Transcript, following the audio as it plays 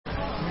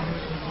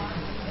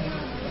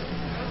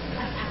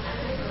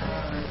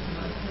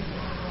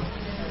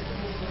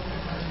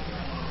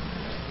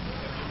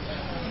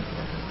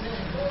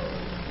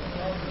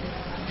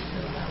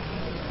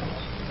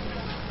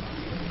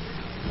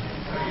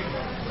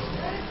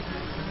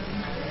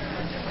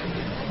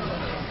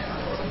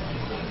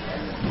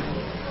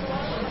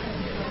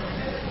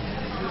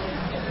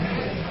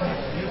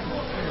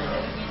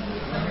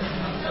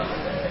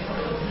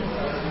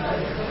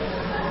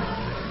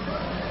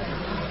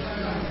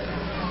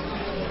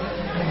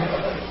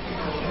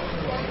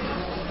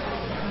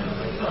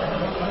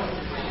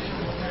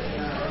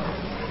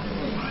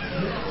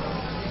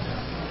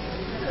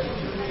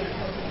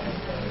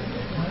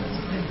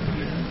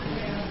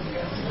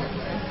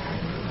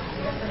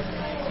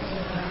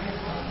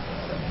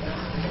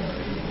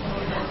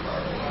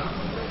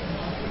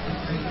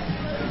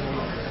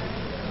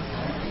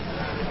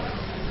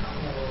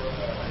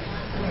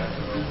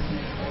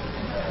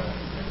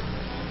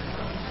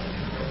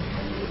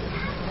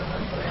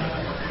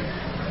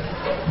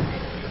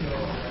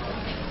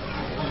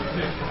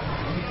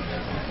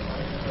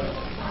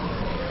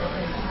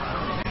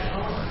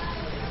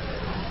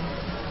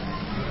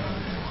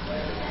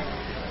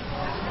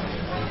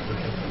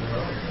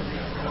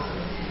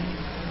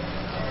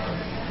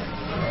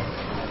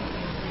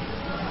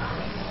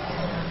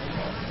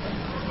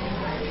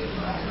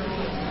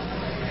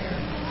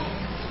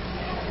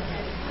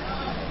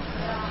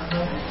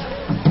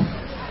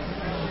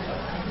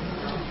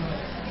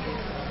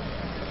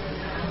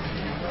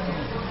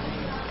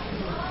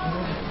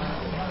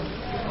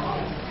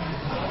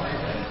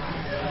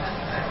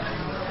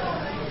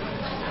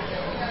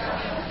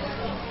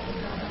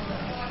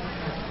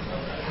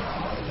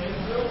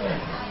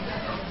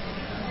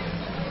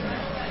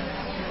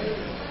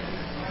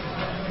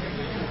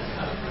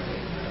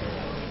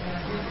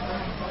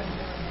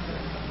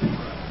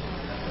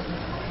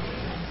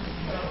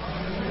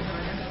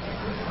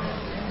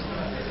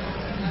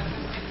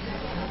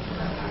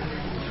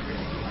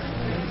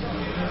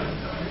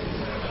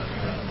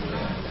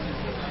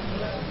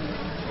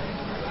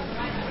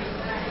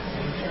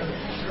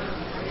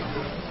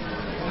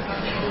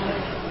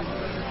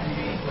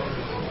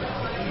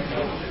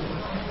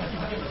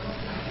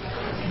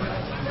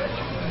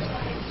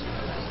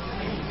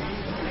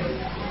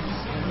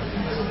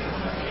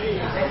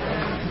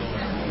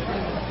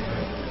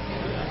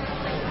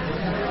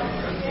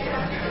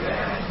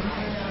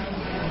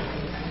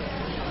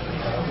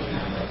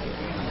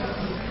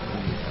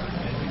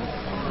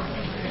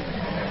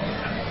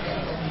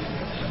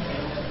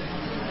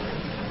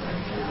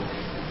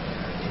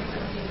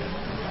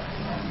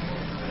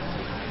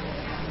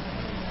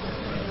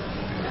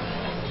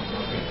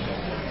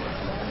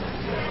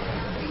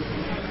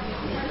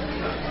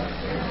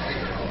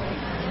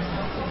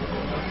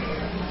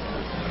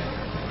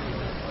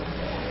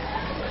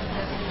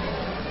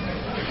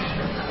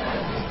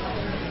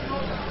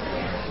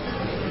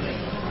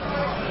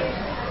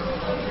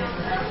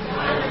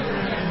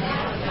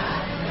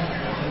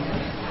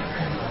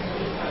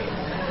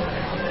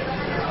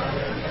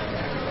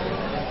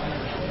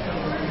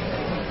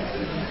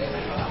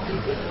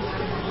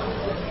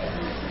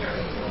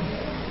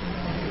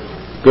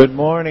Good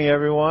morning,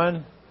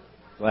 everyone.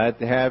 Glad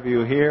to have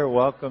you here.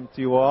 Welcome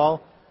to you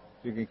all.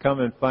 If you can come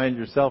and find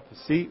yourself a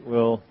seat,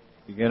 we'll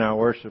begin our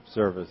worship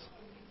service.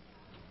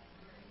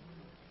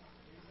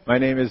 My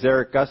name is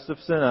Eric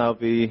Gustafson. I'll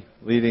be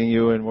leading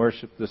you in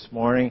worship this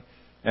morning.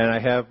 And I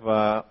have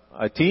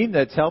a team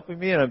that's helping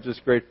me, and I'm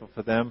just grateful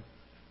for them.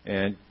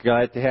 And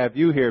glad to have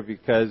you here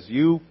because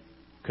you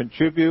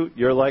contribute.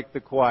 You're like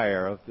the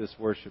choir of this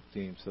worship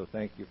team. So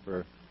thank you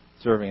for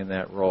serving in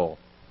that role.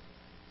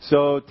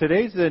 So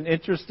today's an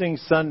interesting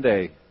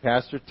Sunday.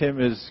 Pastor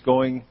Tim is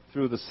going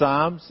through the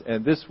Psalms,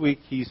 and this week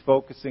he's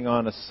focusing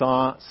on a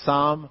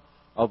psalm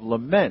of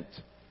lament.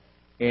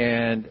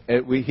 And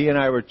he and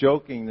I were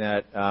joking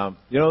that,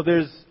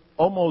 there's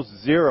almost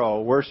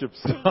zero worship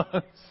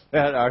songs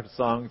that are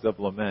songs of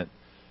lament.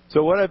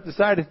 So what I've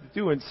decided to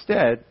do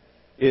instead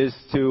is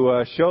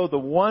to show the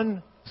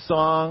one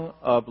song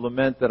of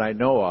lament that I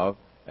know of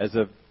as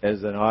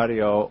an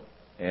audio.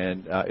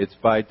 And it's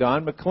by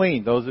Don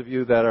McLean. Those of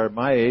you that are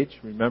my age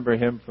remember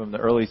him from the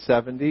early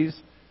 70s.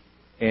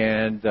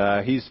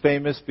 And he's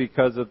famous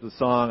because of the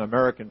song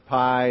American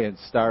Pie and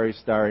Starry,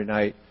 Starry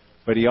Night.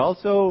 But he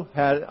also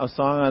had a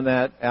song on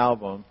that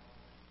album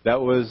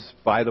that was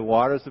By the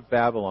Waters of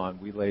Babylon,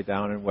 We Lay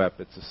Down and Wept.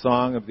 It's a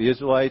song of the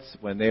Israelites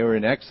when they were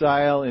in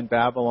exile in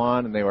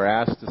Babylon and they were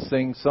asked to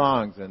sing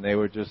songs, and they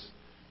were just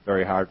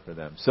very hard for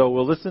them. So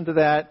we'll listen to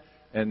that,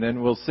 and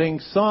then we'll sing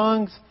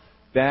songs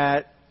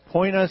that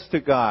point us to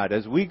God.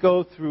 As we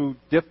go through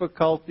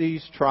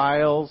difficulties,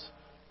 trials,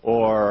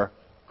 or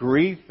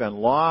grief and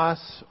loss,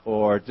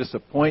 or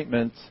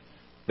disappointments,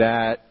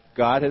 that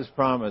God has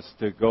promised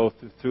to go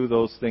through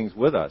those things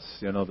with us.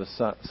 You know, the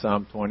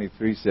Psalm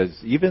 23 says,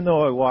 even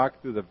though I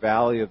walk through the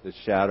valley of the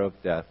shadow of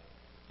death,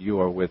 you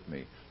are with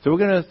me. So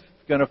we're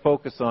going to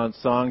focus on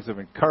songs of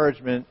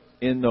encouragement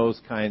in those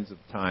kinds of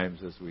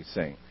times as we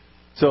sing.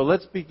 So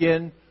let's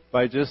begin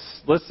by just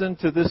listening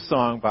to this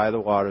song, By the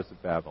Waters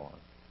of Babylon.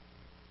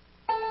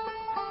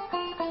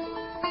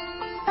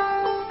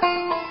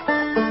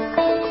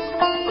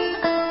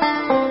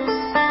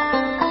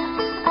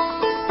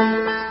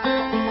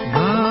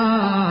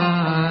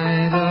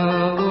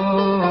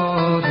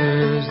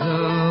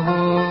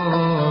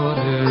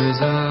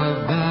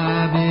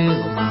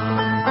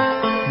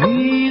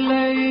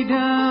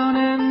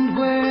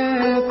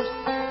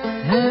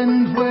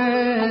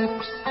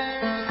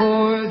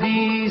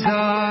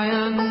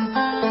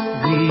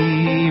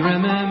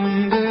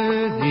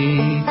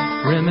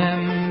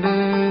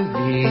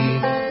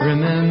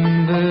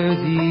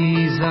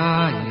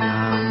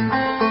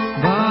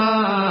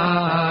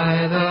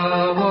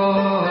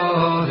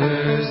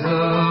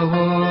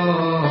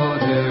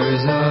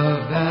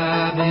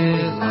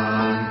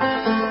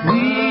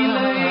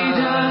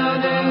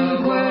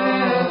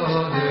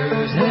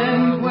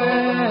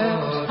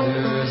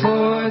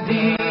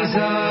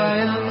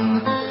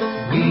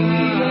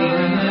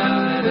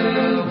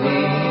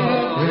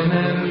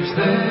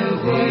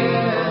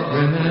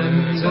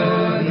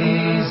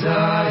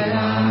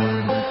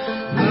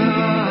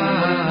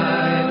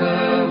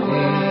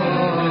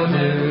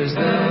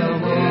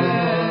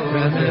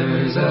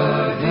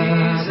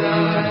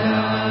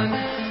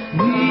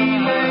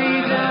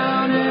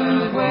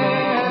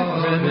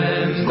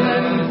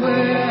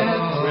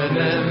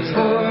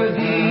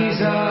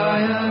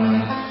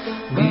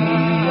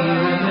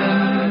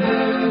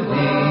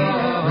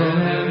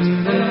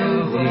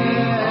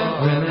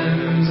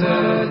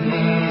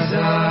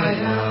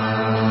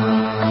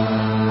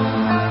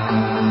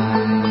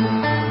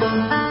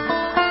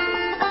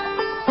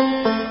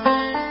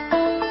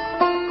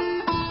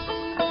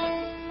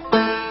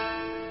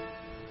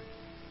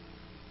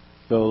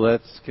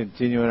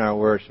 Continue in our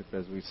worship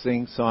as we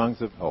sing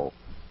songs of hope.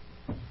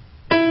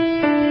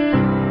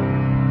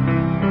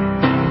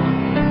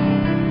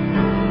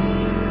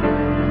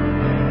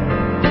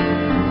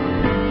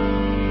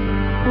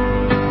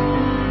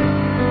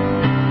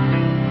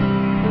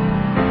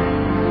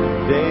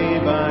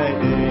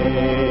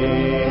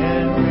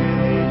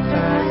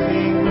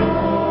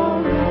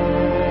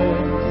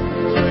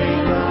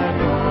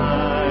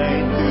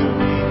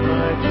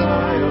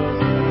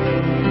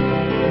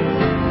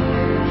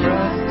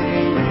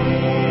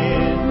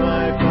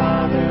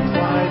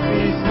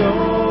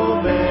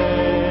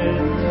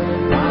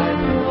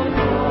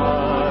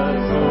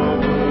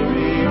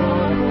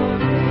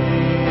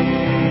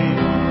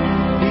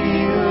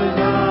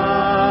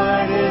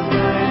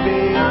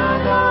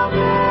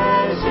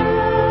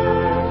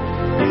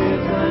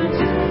 It's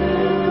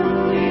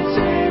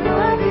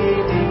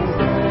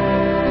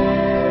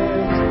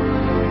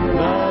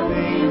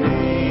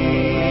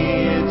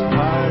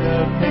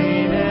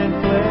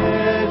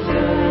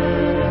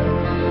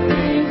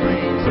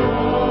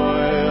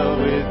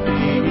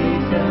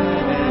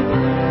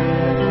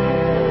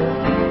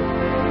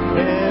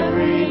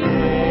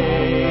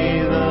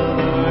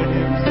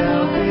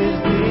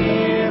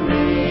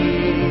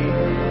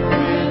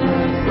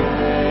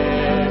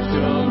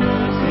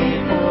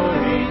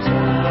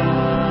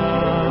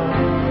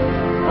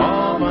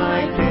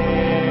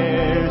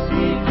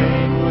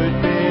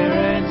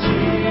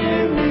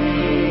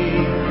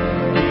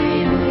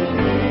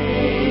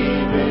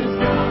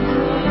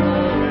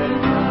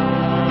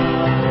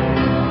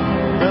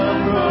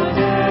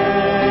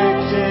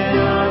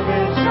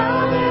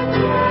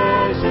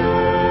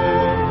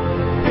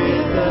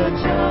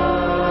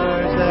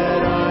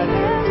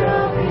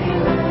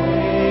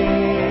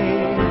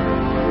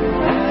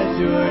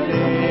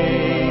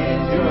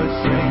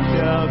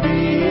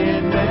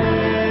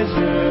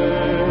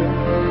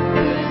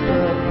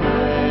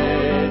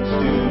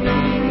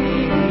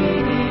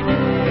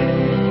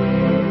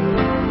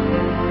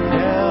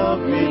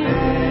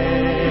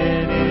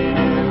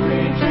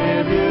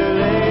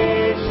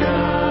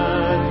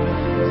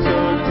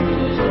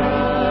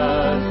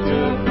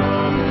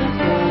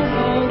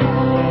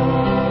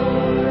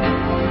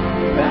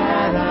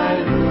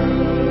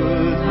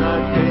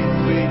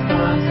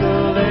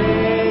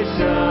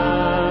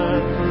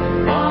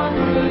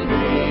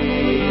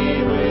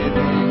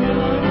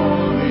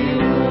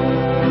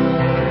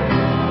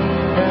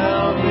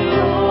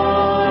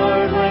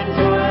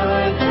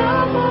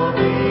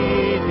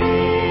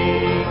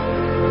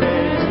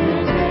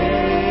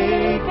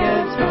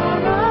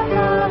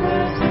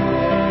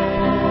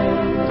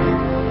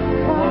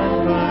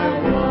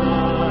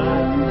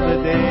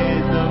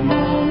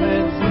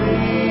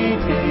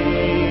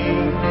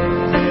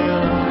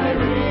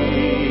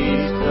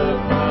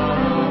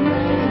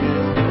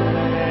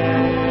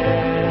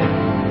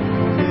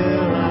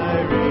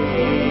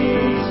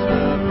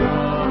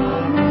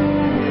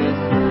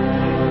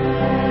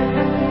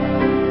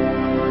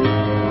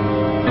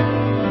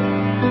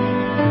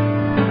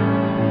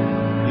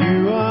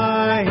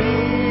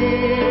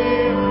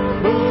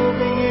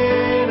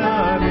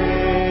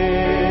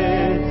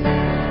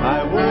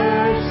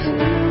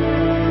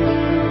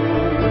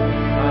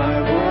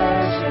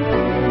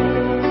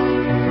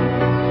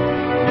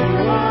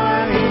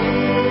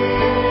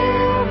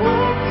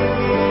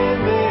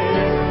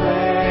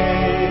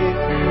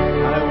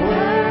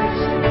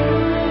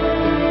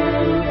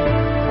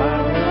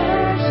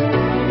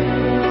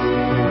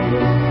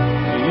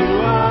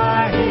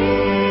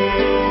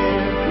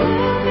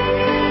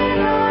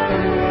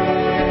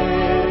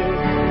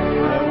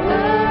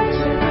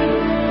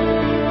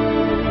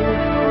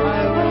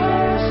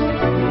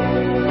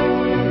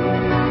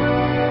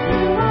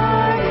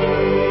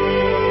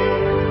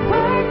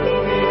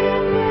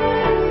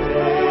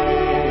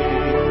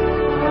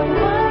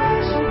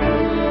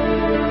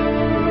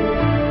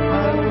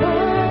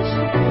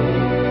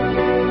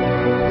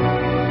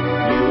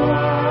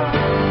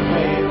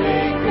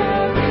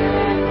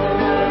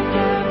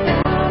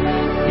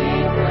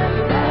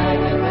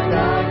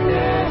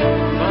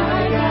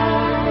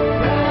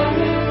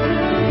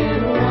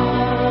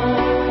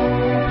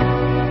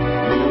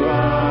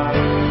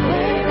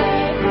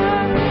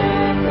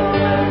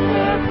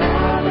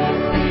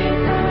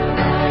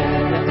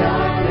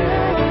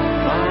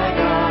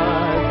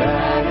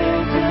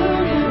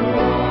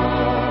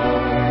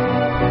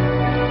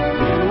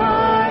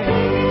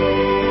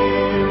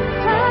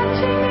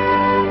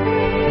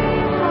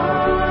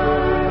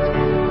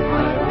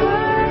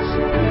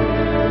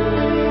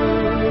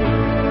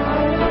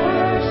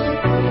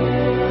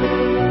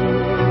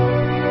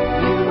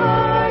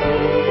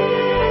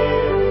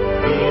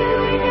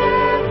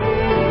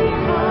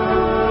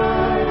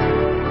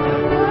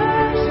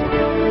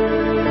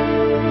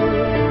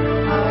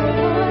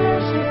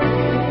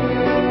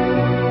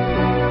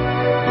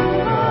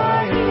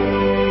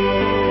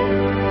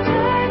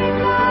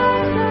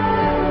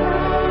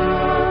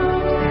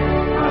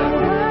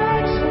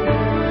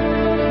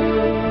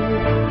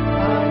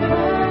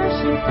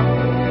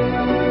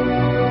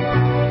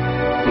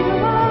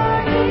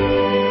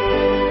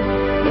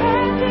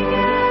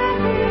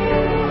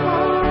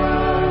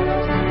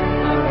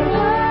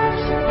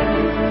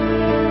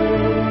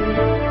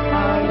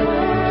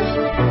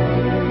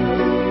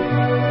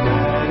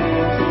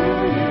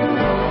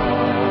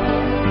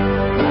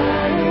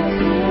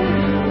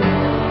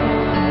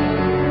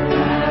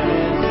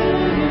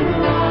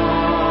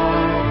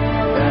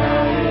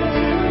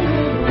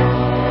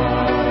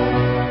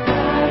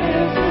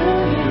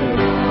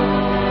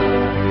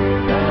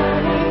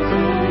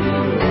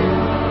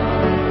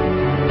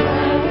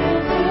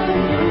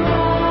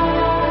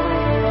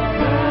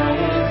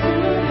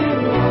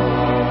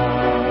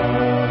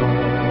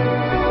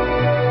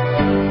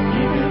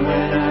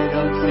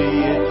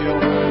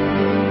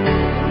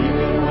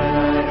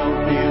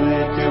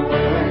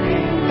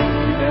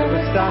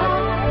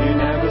stop. You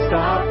never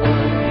stop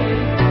working.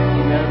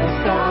 You never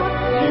stop.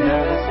 You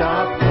never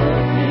stop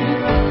working.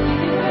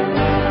 Even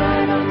when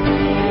I don't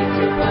see it,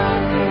 you're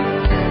working.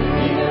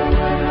 Even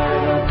when I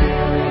don't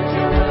feel it,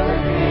 you're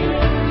working.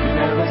 You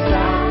never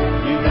stop.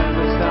 You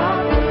never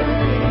stop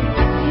working.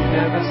 You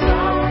never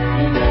stop.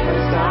 You never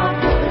stop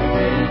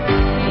working.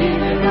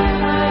 Even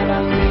when I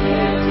don't see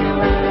it, you're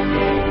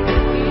working.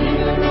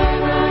 Even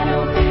when I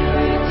don't feel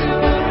it,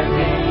 you're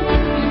working.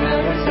 You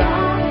never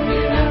stop.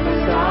 You never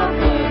stop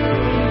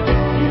working.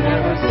 You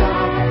never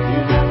stop. You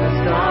never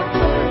stop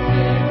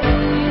working.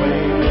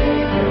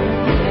 Waymaker,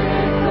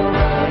 miracle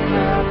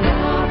worker,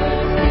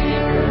 promise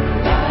keeper,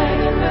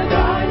 light in the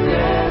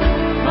darkness.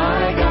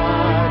 My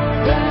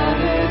God, that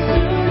is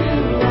who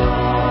you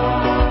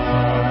are.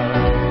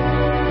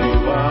 You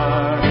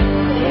are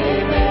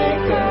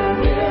waymaker,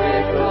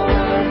 miracle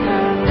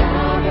worker,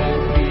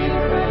 promise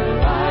keeper,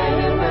 light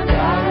in the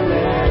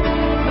darkness.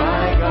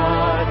 My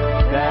God,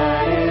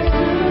 that is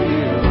who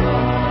you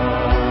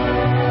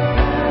are.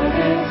 That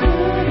is who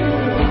you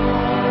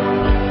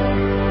are.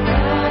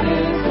 That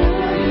is who you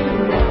are.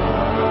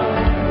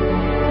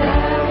 That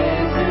is who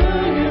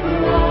you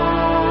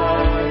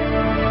are.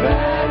 That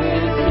is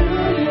who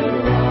you are.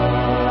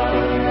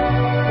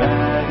 That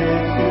is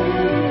who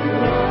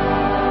you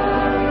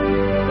are.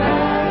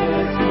 That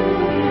is who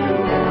you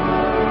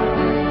are.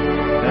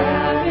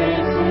 That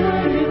is who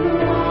you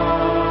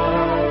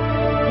are.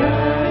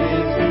 That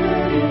is who you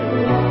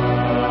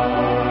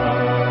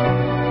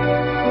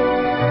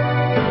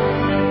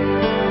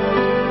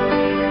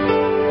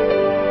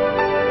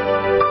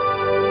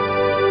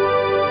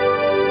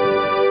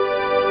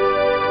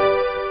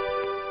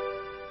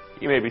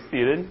You may be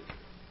seated.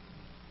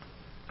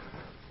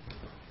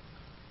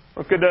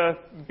 Well, it's good to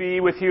be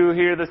with you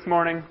here this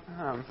morning.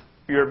 If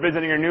you're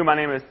visiting or new, my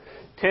name is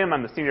Tim.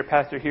 I'm the senior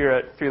pastor here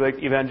at Three Lake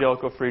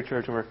Evangelical Free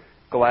Church, and we're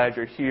glad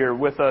you're here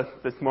with us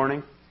this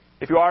morning.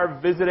 If you are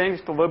visiting,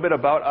 just a little bit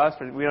about us.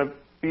 We want to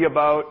be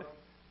about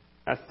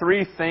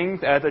three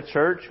things as a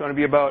church. We want to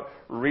be about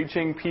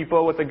reaching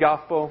people with the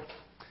gospel,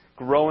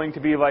 growing to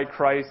be like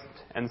Christ,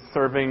 and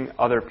serving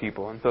other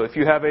people. And so if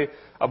you have a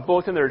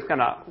bulletin, there's kind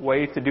of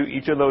ways to do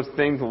each of those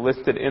things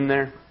listed in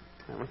there.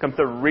 And when it comes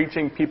to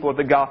reaching people with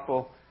the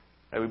gospel,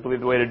 we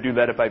believe the way to do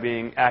that is by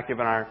being active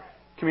in our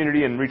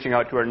community and reaching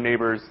out to our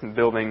neighbors and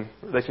building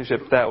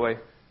relationships that way.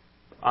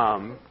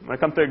 When it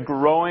comes to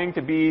growing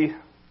to be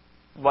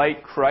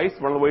like Christ,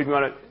 one of the ways we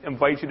want to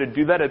invite you to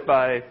do that is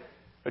by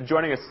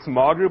joining a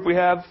small group we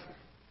have.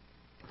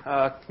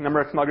 A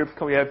number of small groups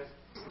we have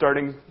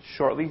starting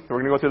shortly. So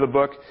we're going to go through the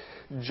book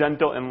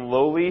Gentle and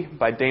Lowly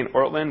by Dane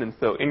Ortland. And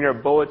so in your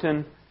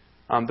bulletin,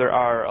 there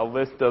are a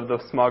list of the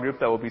small groups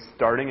that will be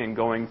starting and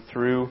going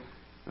through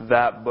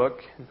that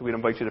book. And so we'd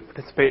invite you to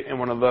participate in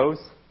one of those.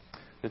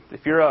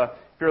 If you're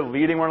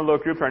leading one of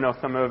those groups, or I know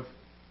some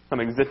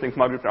existing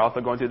small groups are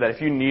also going through that.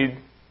 If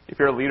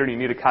you're a leader and you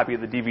need a copy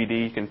of the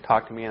DVD, you can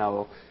talk to me and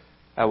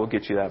I will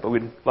get you that. But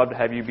we'd love to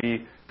have you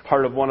be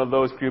part of one of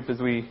those groups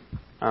as we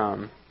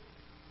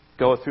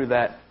go through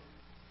that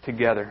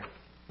together.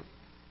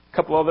 A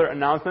couple other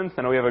announcements.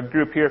 I know we have a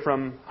group here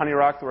from Honey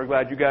Rock, so we're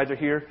glad you guys are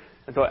here.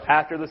 And so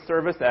after the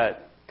service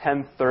at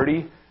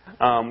 10:30,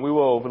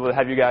 we'll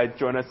have you guys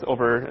join us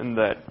over in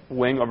the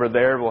wing over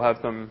there. We'll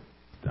have some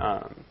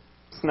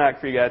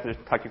snack for you guys to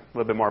just talk to you a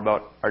little bit more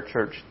about our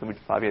church. So we'd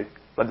love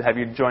to have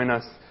you join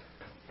us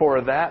for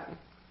that.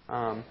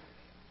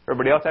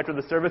 Everybody else, after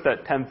the service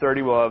at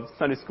 10:30, we'll have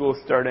Sunday school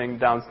starting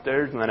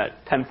downstairs, and then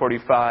at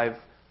 10:45,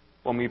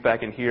 we'll meet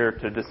back in here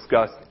to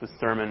discuss the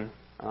sermon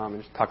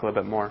and just talk a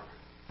little bit more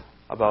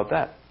about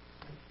that.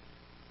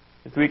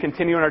 As we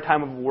continue in our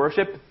time of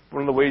worship,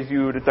 one of the ways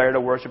you desire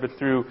to worship is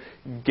through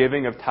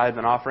giving of tithes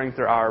and offerings.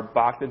 There are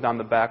boxes on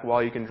the back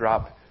wall you can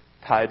drop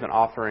tithes and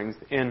offerings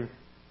in,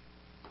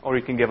 or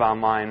you can give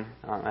online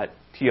at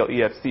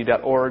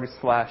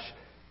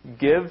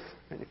tlefc.org/give.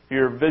 If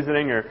you're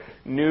visiting or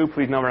new,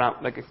 please know we're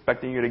not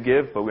expecting you to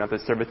give, but we want the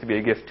service to be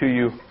a gift to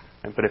you.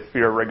 But if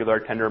you're a regular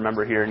attender or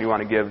member here and you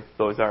want to give,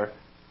 those are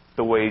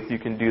the ways you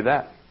can do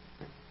that.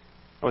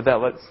 With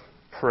that, let's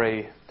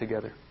pray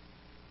together.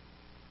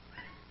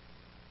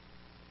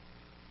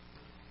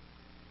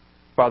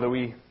 Father,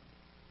 we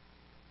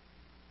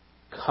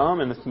come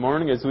in this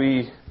morning as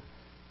we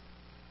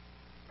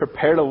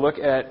prepare to look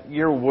at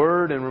your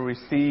word, and when we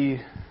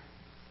see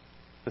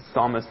the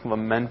psalmist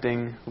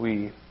lamenting,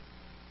 we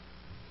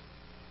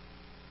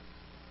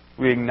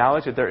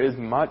acknowledge that there is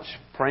much,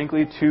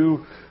 frankly,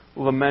 to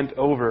lament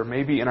over,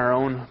 maybe in our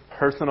own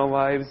personal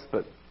lives,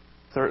 but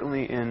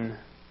certainly in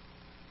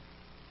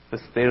the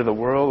state of the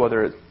world,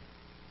 whether it's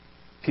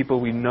people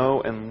we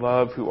know and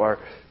love who are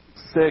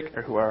sick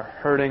or who are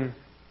hurting,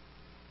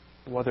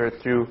 whether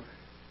it's through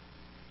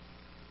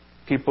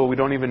people we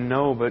don't even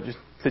know, but just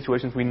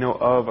situations we know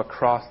of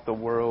across the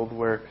world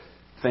where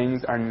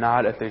things are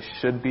not as they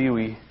should be.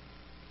 We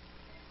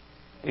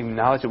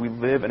acknowledge that we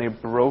live in a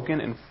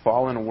broken and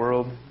fallen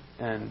world,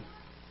 and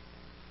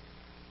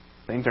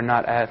things are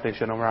not as they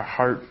should. And our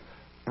hearts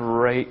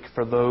break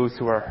for those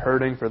who are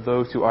hurting, for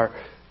those who are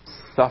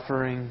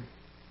suffering.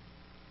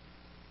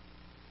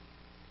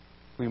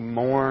 we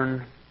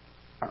mourn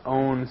our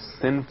own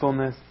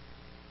sinfulness,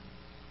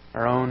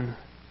 our own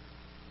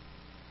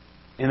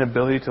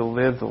inability to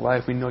live the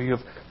life we know you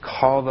have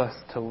called us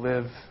to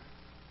live.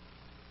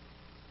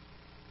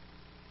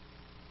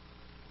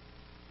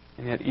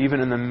 And yet, even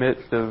in the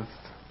midst of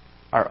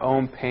our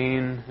own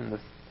pain and the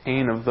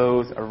pain of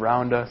those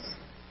around us,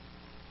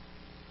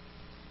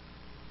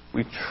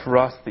 we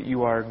trust that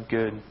you are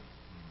good.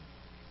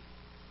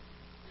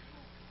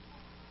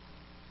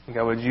 And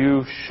God, would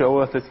you show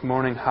us this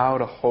morning how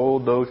to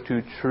hold those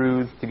two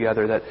truths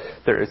together, that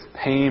there is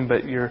pain,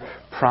 but your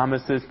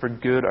promises for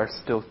good are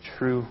still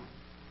true.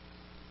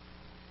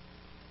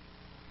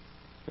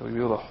 That we'd be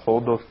able to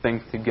hold those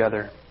things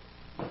together.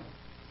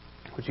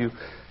 Would you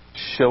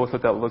show us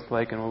what that looks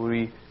like, and would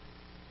we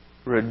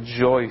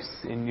rejoice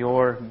in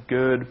your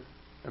good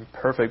and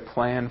perfect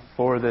plan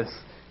for this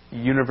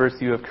universe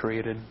you have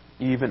created,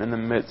 even in the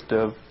midst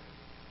of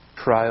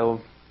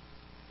trial,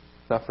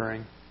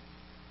 suffering?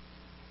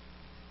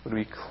 Would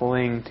we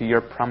cling to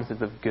your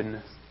promises of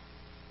goodness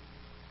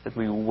as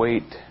we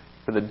wait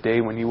for the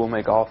day when you will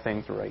make all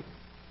things right?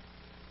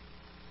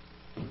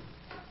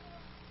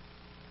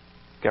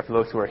 God, for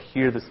those who are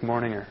here this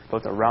morning or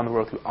those around the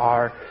world who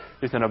are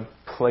just in a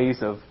place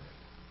of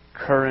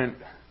current,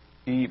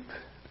 deep,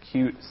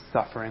 acute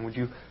suffering, would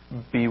you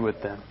be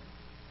with them?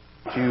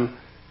 Would you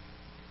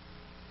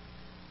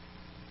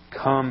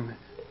come,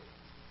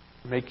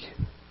 make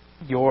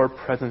your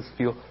presence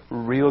feel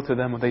real to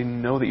them, would they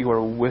know that you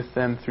are with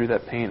them through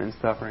that pain and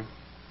suffering?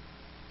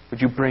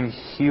 Would you bring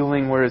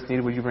healing where it's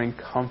needed? Would you bring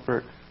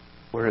comfort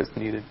where it's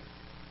needed?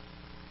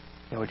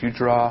 And would you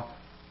draw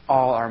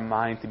all our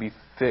minds to be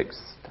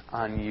fixed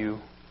on you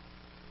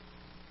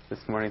this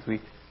morning as we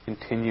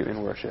continue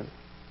in worship?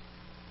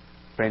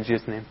 Pray in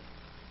Jesus' name.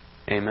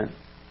 Amen.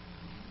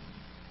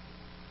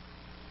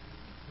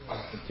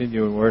 We'll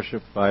continue in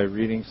worship by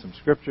reading some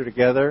scripture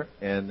together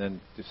and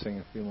then to sing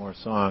a few more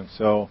songs.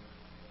 So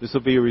this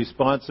will be a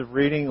responsive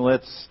reading.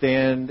 Let's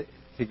stand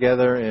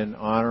together in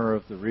honor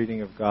of the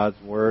reading of God's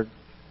Word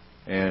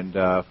and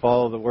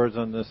follow the words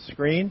on the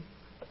screen,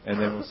 and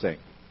then we'll sing.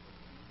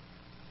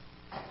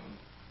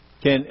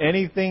 Can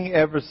anything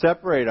ever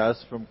separate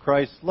us from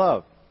Christ's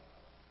love?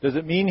 Does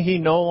it mean He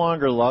no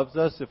longer loves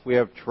us if we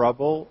have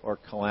trouble or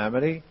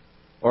calamity,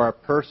 or are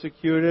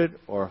persecuted,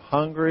 or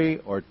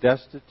hungry, or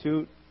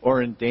destitute,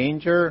 or in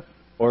danger,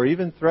 or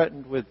even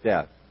threatened with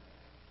death?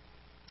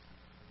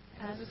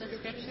 As the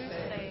Scriptures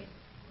say,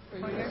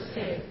 for your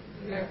sake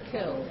we are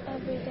killed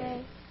every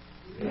day.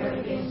 We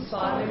are being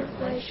slaughtered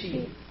like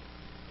sheep.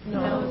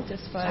 No,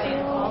 despite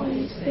all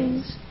these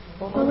things,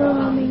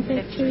 overwhelming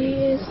victory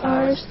is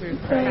ours through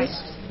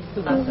Christ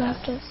who loved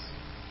us.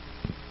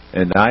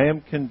 And I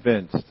am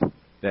convinced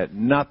that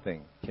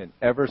nothing can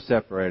ever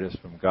separate us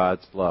from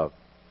God's love.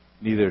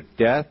 Neither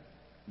death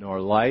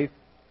nor life,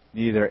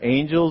 neither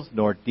angels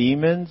nor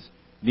demons,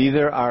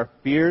 neither our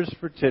fears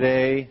for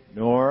today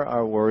nor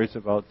our worries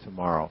about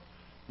tomorrow.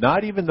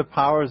 Not even the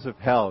powers of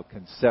hell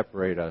can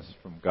separate us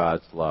from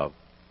God's love.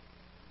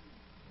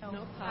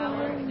 No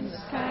power in the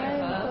sky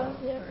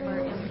above or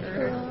in the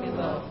earth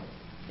below.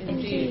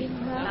 Indeed,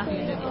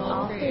 nothing in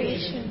all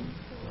creation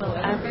will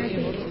ever be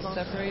able to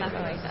separate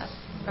us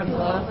from the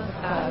love of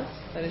God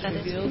that is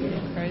revealed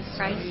in Christ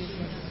Jesus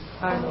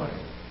our Lord.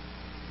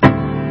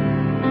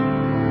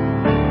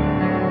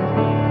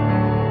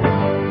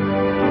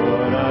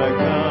 Lord, I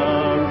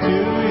come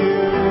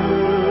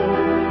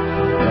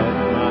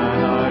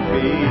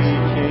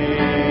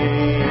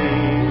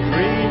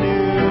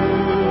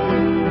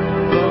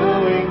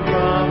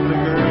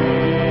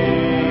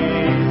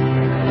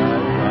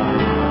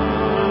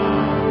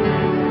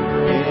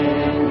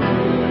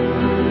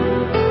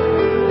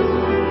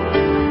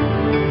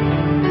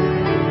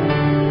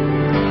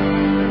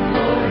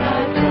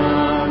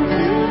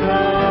to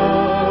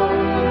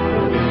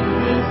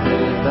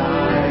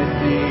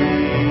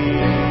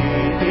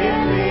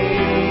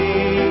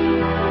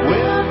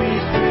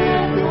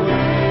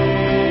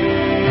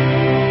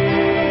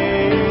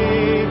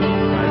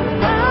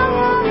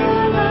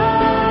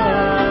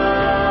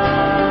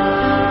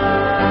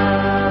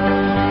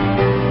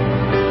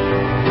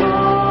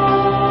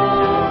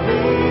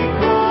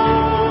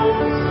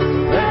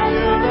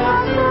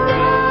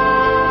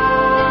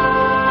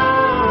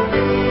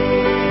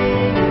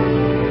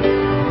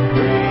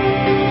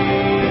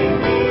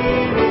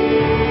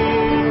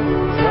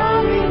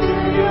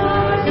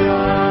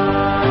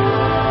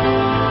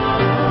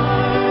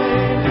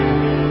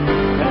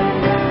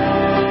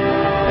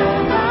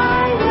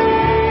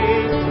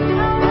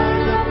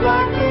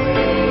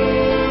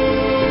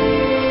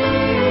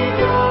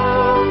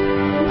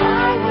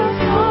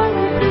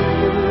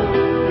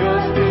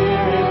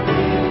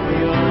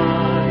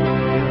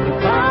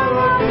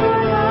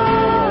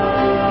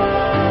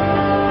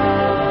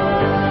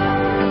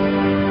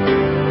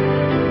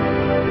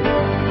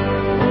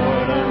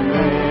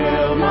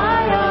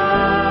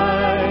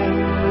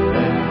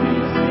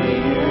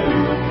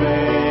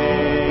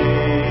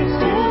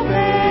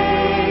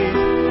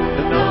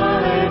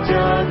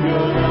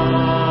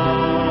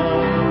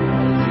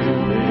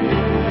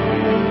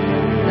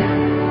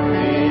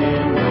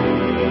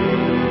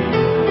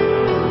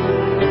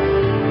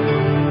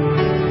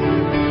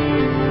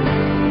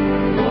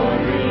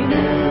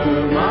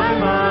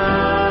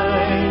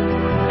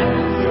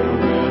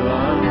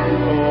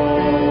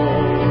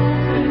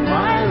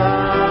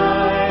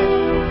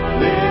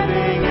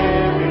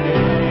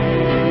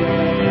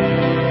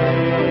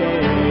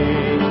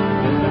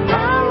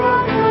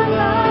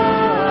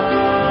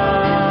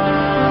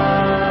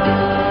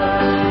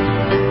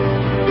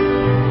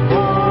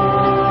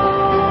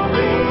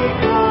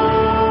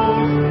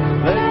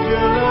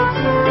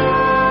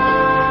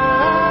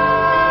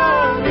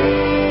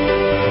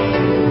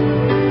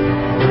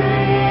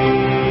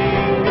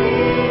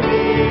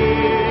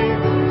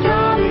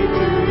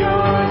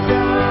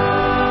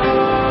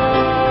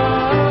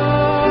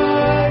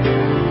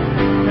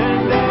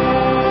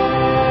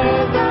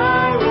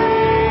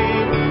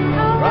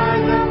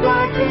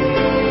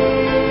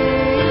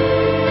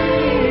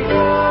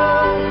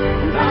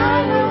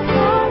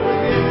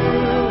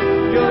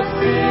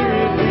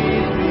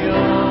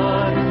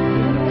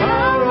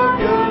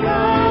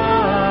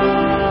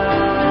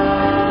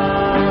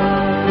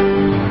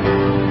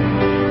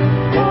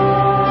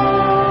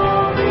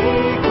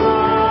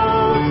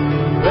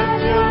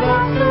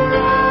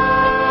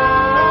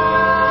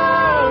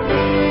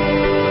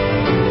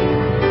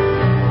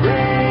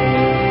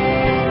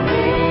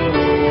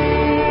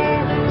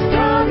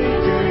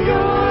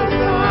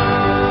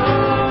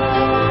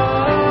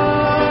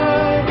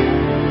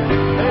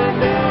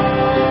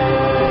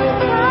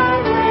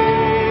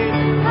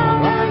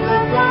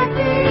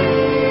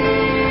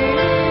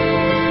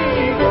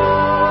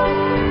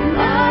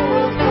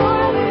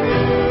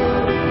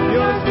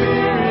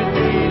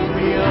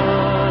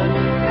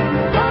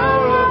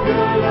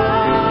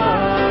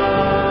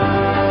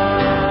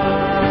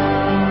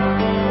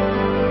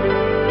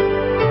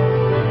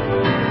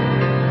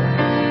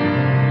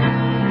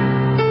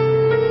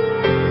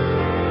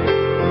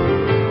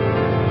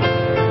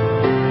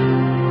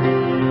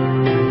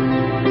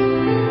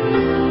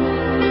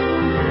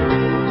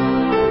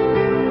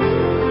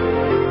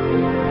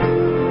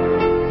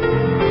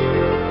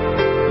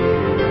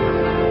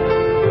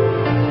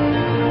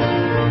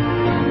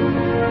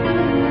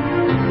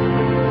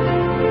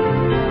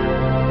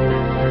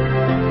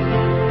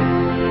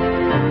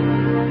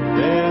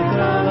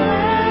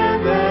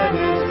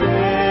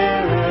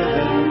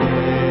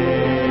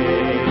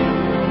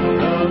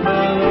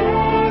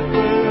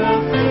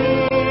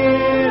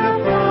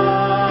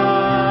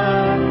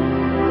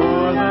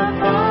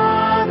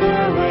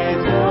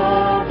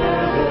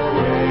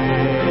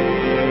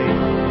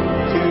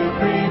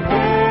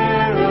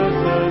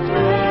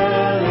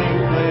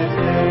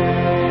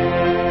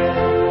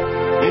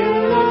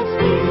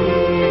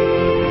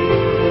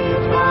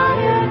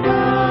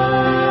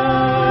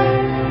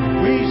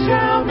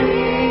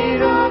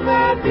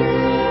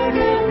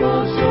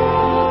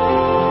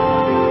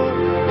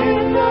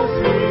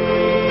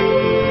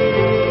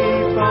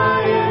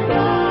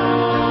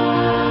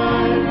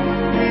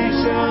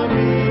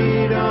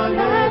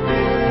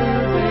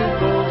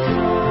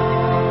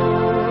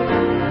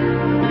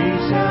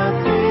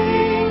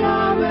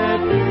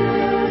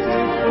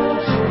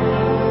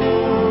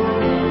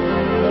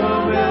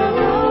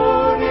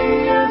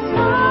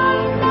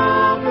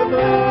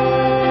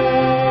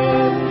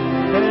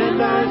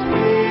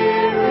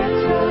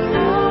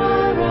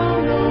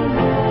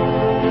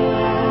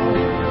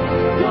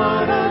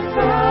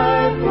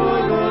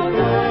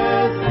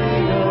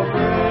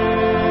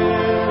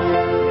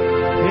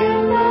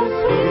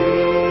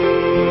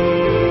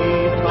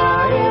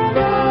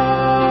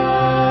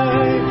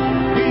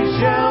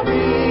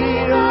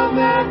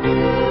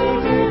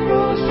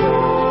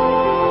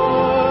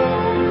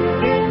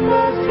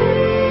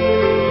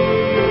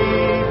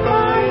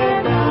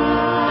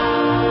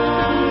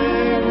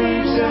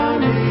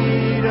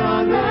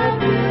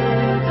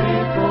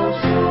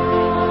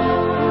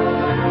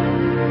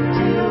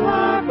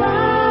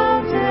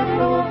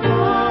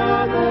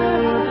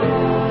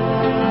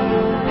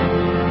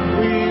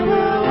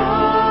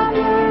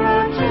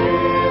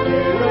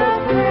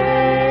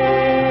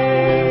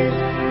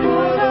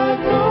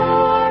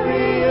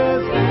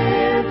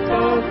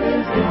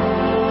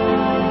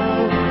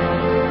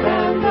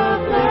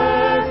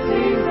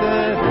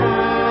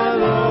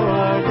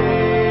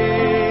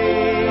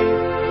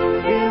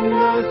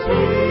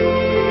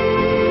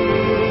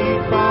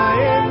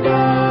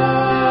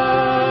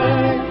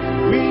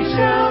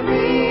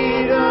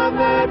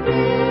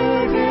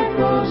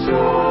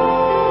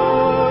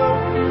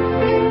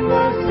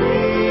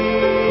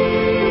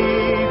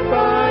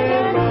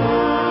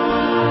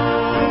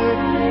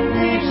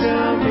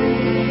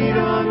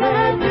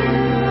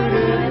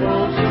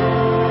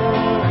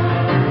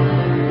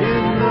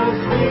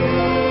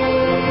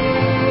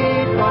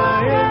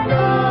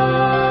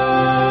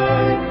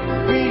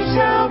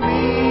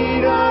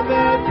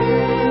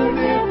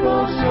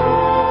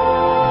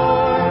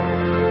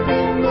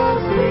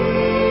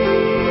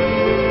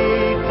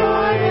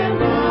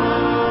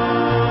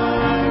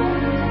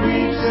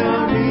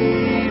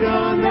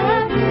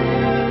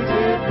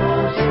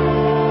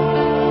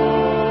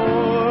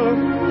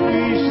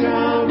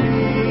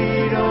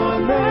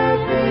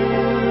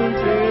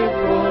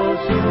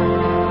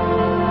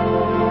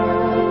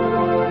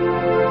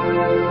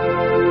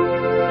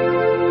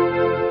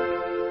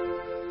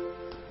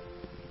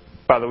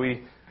Father,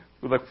 we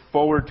look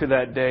forward to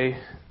that day.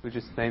 We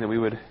just saying that we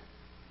would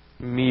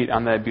meet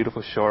on that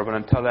beautiful shore. But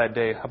until that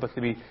day, help us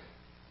to be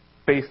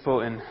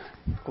faithful in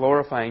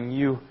glorifying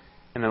you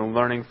and in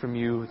learning from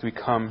you as we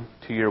come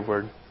to your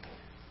word.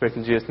 Praise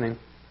in Jesus' name.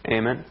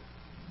 Amen.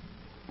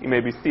 You may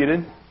be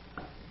seated.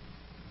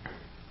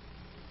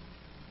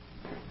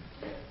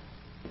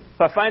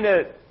 So I find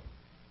it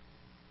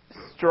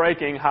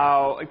striking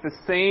how the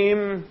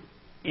same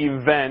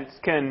event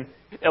can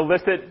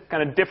elicit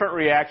kind of different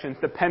reactions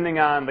depending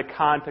on the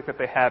context that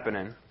they happen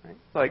in. Right?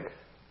 Like,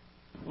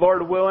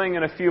 Lord willing,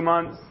 in a few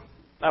months,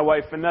 my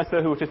wife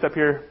Vanessa, who was just up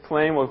here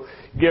playing, will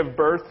give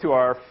birth to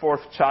our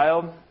fourth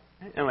child.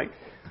 And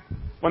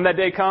when that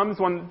day comes,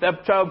 when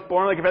that child's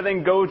born, if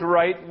everything goes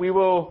right, we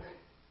will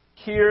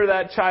hear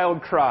that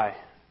child cry.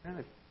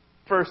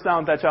 First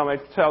sound that child, my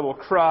child will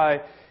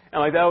cry,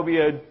 and that will be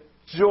a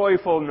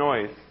joyful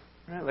noise.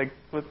 Right?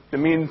 It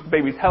means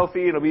baby's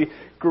healthy. It'll be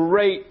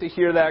great to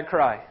hear that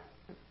cry.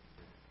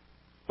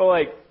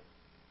 But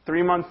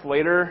 3 months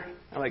later,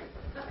 4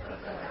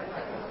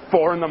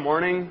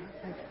 a.m,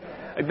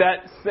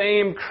 that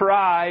same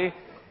cry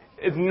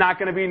is not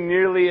going to bring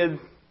nearly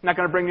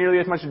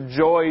as much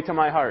joy to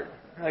my heart.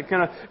 It's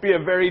going to be a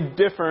very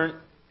different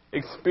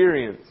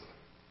experience.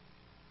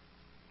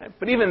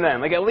 But even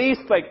then, at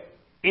least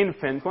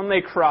infants, when they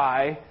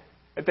cry,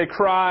 if they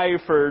cry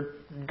for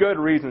good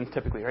reasons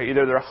typically, right?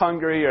 Either they're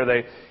hungry or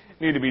they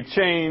need to be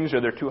changed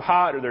or they're too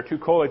hot or they're too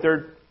cold.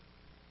 They're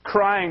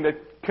crying to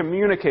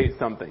communicate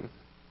something.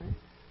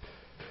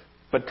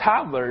 But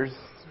toddlers,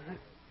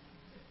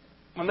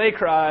 when they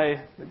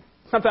cry,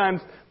 sometimes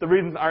the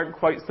reasons aren't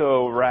quite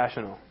so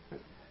rational.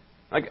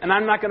 And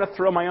I'm not going to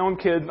throw my own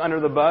kids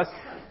under the bus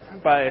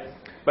by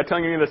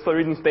telling you the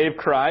reasons they've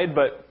cried,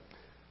 but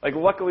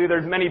luckily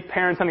there's many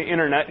parents on the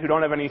internet who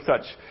don't have any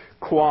such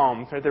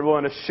qualms. Right? They're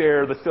willing to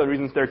share the silly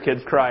reasons their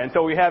kids cry. And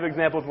so we have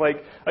examples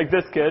like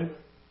this kid,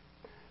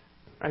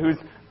 right, who's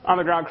on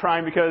the ground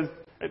crying because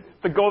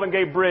the Golden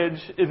Gate Bridge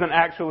isn't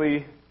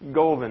actually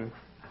golden.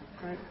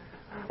 Right?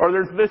 Or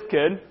there's this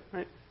kid,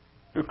 right,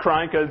 who's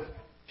crying because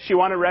she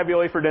wanted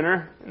ravioli for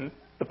dinner, and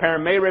the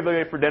parent made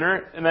ravioli for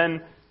dinner, and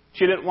then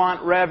she didn't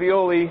want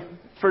ravioli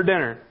for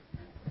dinner.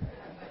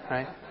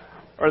 Right?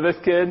 Or this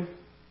kid.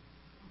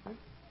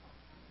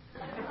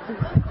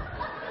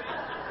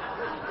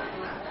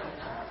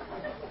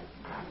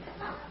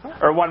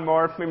 Or one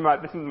more.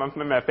 This is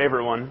my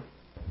favorite one.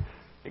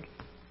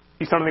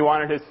 He suddenly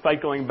wanted his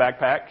cycling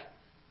backpack,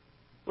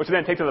 which he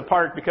didn't take to the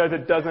park because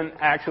it doesn't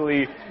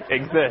actually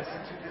exist.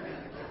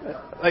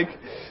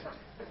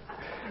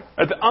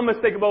 It's an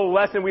unmistakable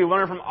lesson we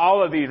learn from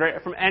all of these,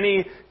 right? From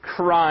any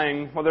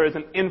crying, whether it's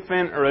an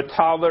infant or a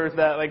toddler, is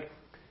that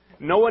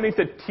no one needs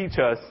to teach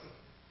us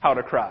how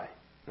to cry.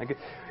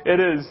 It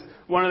is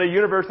one of the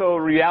universal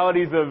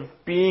realities of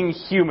being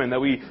human that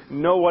we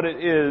know what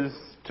it is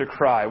to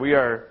cry.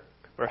 We're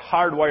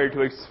hardwired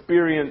to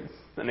experience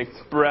and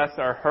express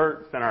our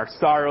hurts and our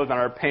sorrows and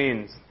our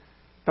pains.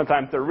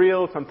 Sometimes they're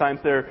real, sometimes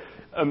they're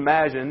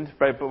imagined,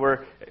 right? But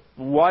we're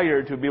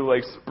wired to be able to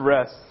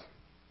express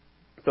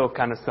those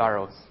kind of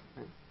sorrows.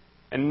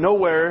 And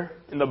nowhere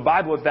in the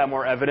Bible is that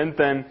more evident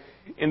than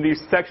in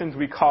these sections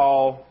we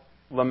call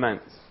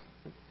laments.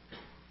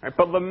 Right?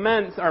 But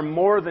laments are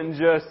more than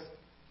just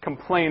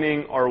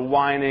complaining or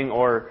whining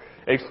or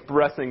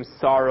expressing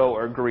sorrow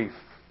or grief.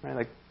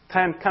 Right?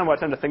 Kind of what I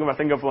tend to think of. I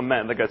think of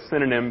lament like a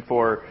synonym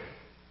for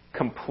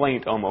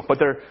complaint almost. But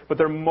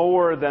they're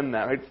more than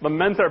that. Right?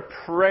 Laments are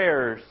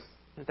prayers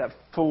that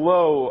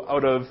flow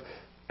out of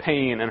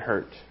pain and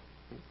hurt.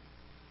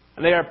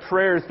 And they are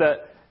prayers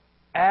that,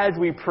 as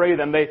we pray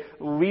them, they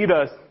lead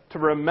us to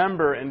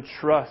remember and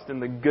trust in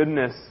the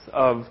goodness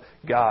of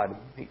God,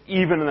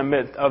 even in the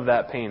midst of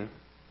that pain.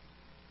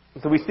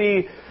 So we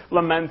see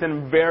laments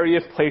in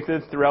various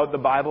places throughout the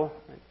Bible.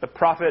 The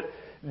prophet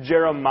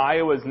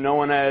Jeremiah was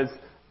known as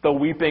the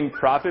weeping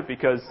prophet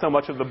because so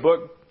much of the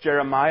book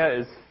Jeremiah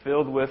is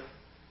filled with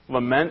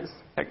laments.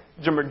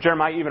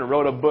 Jeremiah even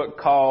wrote a book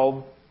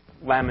called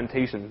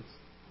Lamentations.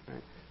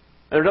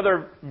 There's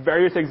other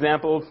various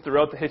examples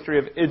throughout the history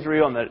of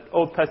Israel in the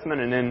Old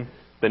Testament and in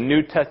the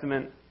New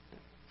Testament.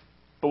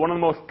 But one of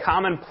the most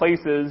common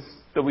places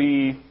that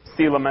we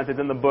see lament is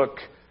in the book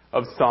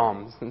of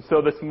Psalms. And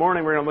so this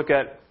morning we're going to look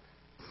at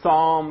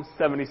Psalm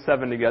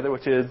 77 together,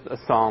 which is a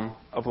psalm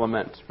of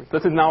lament.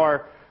 This is now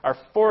our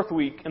fourth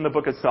week in the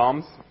book of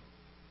Psalms.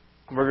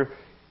 We're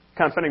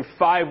kind of spending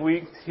 5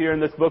 weeks here in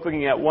this book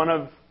looking at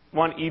one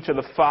each of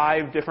the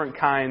 5 different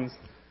kinds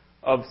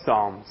of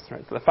Psalms.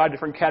 Right? So the 5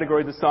 different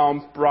categories of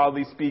Psalms,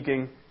 broadly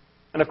speaking.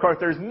 And of course,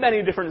 there's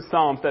many different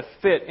Psalms that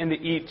fit into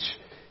each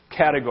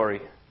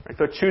category. Right?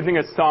 So choosing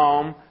a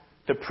Psalm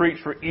to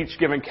preach for each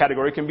given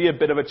category can be a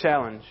bit of a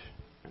challenge.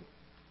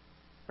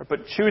 Right?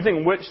 But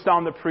choosing which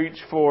Psalm to preach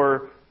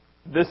for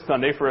this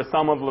Sunday, for a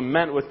Psalm of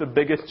Lament, was the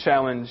biggest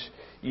challenge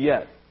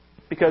yet.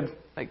 Because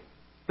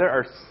there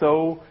are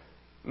so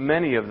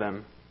many of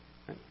them.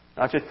 Right?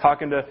 I was just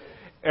talking to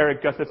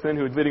Eric Gustafson,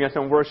 who was leading us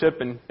in worship,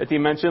 and as he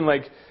mentioned,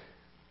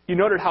 he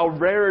noted how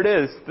rare it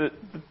is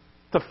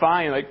to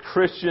find like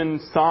Christian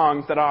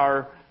songs that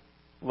are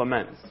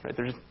laments. Right?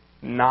 There's just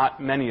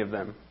not many of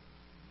them.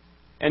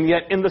 And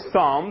yet in the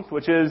Psalms,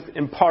 which is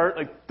in part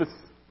like the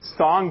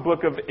song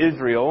book of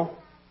Israel,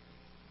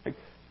 like,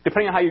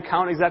 depending on how you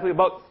count exactly,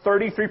 about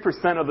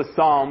 33% of the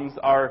Psalms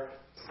are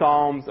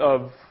psalms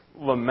of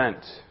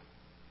lament.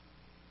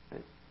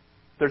 Right?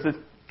 There's this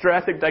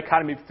drastic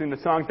dichotomy between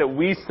the songs that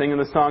we sing and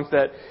the songs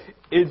that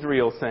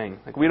Israel sang.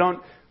 Like we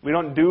don't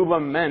do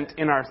lament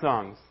in our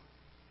songs.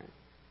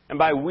 And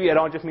by we, I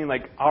don't just mean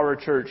like our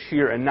church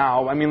here and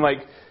now. I mean like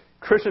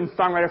Christian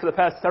songwriters for the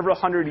past several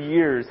hundred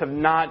years have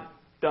not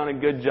done a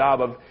good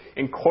job of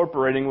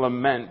incorporating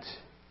lament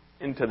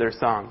into their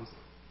songs.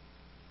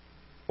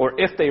 Or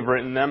if they've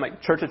written them,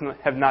 like churches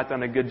have not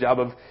done a good job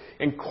of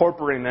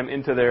incorporating them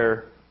into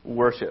their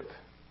worship.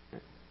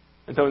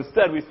 And so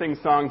instead we sing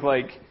songs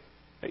like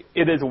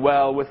It Is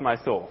Well With My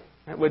Soul,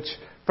 which,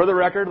 for the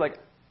record, like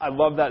I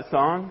love that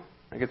song.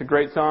 Like it's a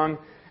great song,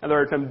 and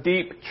there are some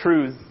deep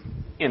truths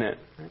in it.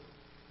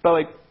 But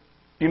like,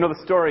 you know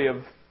the story of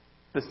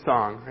this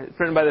song. Right? It's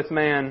written by this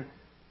man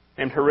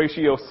named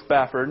Horatio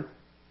Spafford.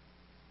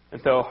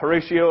 And so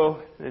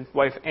Horatio and his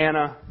wife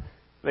Anna,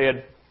 they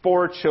had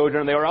 4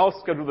 children. They were all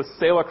scheduled to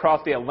sail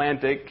across the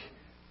Atlantic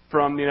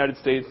from the United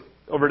States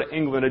over to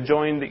England to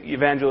join the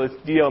evangelist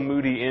D.L.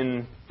 Moody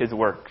in his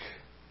work.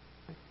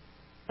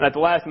 And at the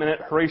last minute,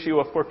 Horatio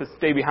was forced to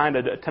stay behind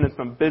to attend to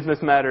some business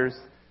matters.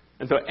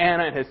 And so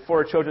Anna and his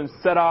 4 children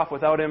set off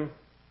without him.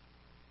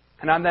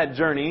 And on that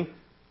journey,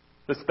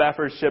 the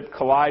Spafford ship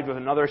collides with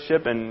another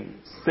ship and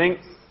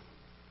sinks.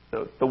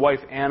 So the wife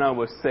Anna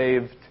was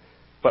saved,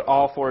 but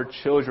all 4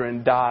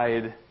 children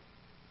died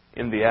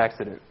in the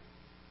accident.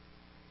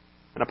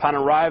 And upon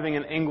arriving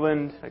in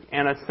England,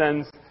 Anna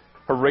sends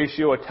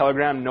Horatio a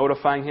telegram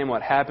notifying him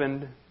what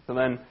happened. So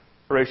then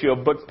Horatio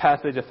books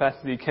passage as fast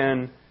as he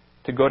can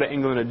to go to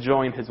England to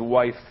join his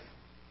wife.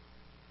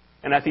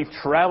 And as he's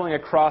traveling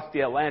across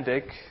the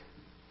Atlantic,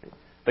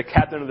 the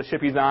captain of the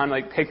ship he's on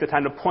takes the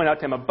time to point out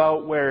to him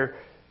about where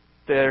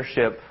their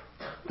ship,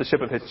 the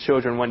ship of his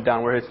children, went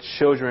down, where his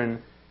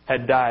children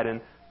had died.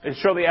 And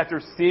shortly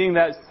after seeing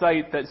that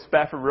sight, that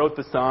Spafford wrote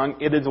the song,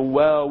 It Is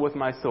Well With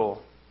My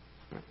Soul.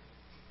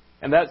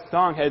 And that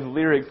song has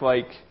lyrics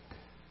like,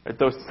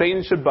 though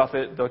Satan should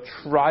buffet, though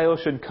trial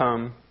should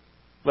come,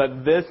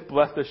 let this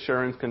blessed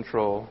assurance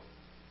control,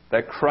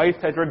 that Christ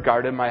has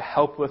regarded my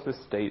helpless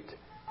estate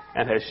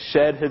and has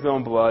shed his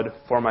own blood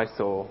for my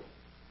soul.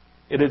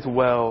 It is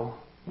well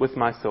with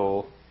my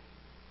soul.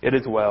 It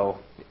is well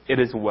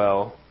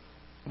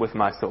with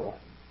my soul.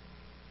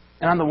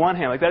 And on the one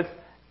hand, that's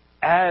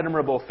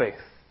admirable faith.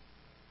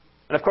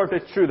 And of course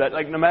it's true that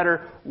no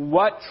matter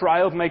what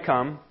trials may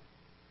come,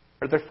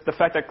 or the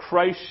fact that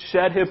Christ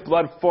shed his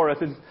blood for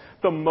us is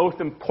the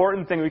most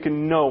important thing we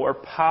can know or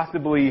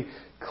possibly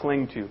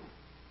cling to.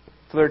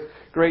 So there's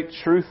great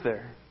truth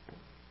there.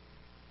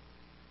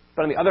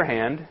 But on the other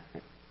hand,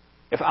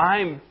 if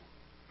I'm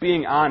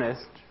being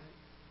honest,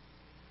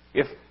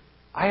 if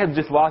I had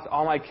just lost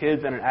all my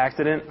kids in an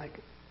accident,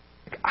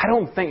 I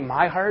don't think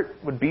my heart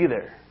would be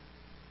there.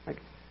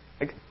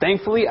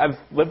 Thankfully, I've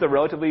lived a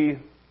relatively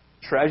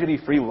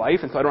tragedy-free life,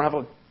 and so I don't have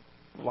a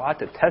lot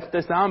to test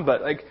this on,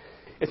 but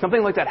if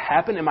something like that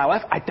happened in my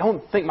life, I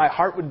don't think my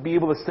heart would be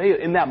able to say it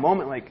in that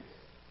moment,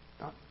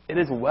 it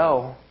is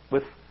well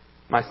with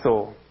my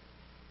soul.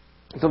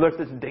 So there's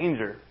this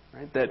danger,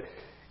 right, that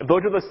if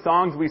those are the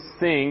songs we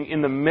sing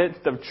in the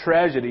midst of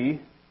tragedy,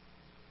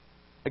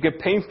 it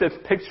paints this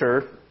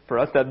picture for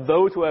us that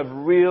those who have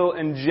real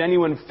and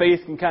genuine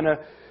faith can kind of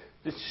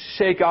just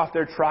shake off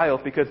their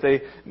trials because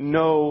they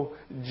know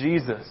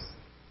Jesus.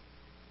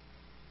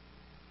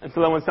 And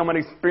so then when someone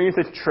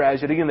experiences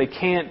tragedy and they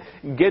can't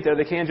get there,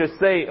 they can't just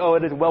say, oh,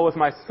 it is well with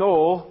my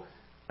soul.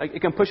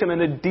 It can push them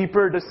into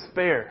deeper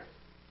despair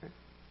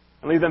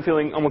and leave them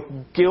feeling almost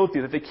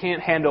guilty that they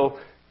can't handle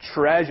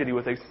tragedy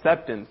with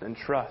acceptance and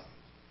trust.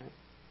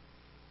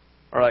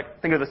 Or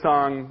think of the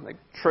song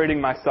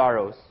Trading My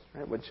Sorrows,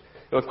 right, which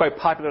it was quite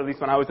popular, at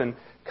least when I was in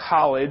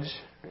college.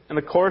 And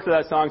the chorus of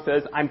that song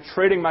says, I'm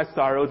trading my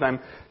sorrows, I'm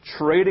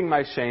trading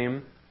my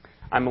shame,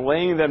 I'm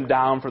laying them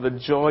down for the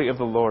joy of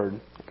the Lord.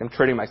 I'm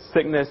trading my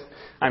sickness,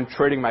 I'm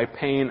trading my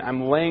pain,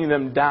 I'm laying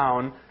them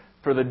down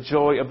for the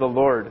joy of the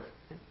Lord.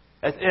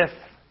 As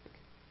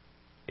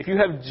if you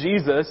have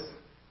Jesus,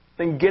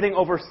 then getting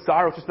over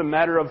sorrow is just a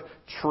matter of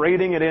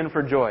trading it in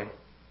for joy.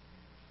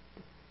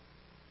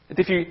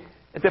 If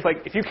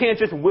you can't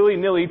just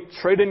willy-nilly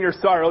trade in your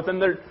sorrows, then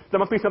there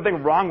must be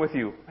something wrong with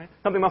you. Right?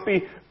 Something must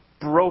be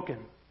broken.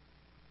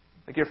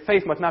 Your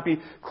faith must not be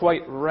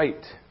quite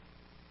right.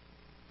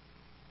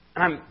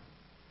 And I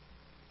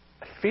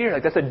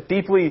fear that's a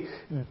deeply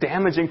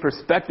damaging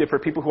perspective for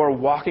people who are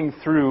walking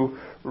through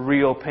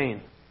real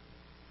pain.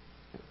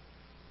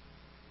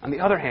 On the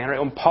other hand, right,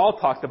 when Paul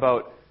talks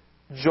about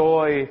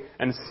joy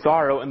and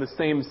sorrow in the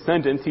same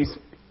sentence,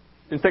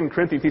 in 2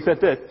 Corinthians, he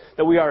said this,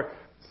 that we are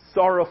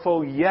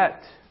sorrowful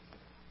yet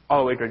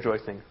always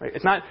rejoicing. Right?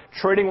 It's not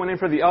trading one in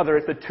for the other,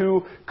 it's the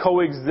two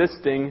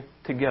coexisting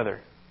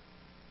together.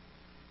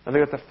 I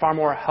think that's a far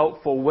more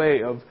helpful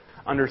way of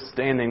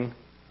understanding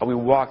how we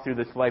walk through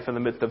this life in the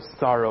midst of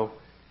sorrow,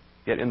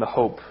 yet in the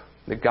hope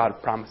that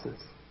God promises.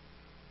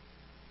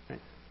 Right?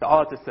 So all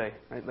I have to say,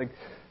 right? Like,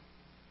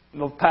 in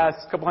the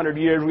past couple hundred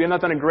years, we have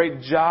not done a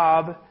great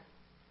job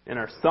in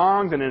our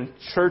songs and in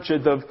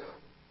churches of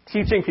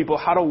teaching people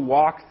how to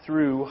walk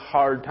through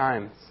hard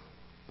times.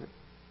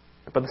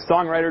 But the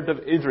songwriters of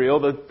Israel,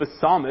 the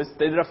psalmists,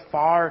 they did a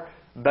far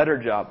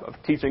better job of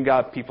teaching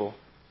God's people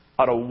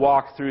how to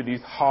walk through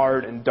these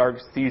hard and dark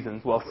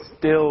seasons while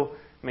still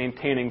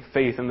maintaining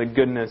faith in the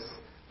goodness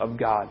of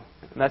God.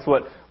 And that's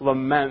what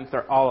laments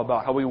are all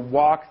about, how we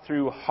walk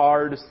through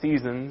hard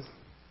seasons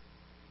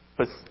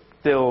but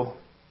still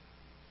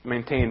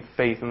maintain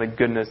faith in the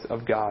goodness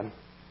of God.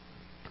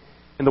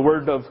 In the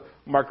words of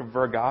Mark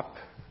Vergop,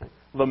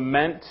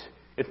 lament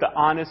is the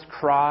honest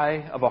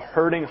cry of a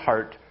hurting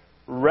heart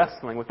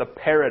wrestling with the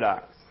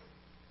paradox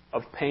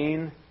of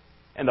pain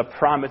and the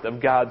promise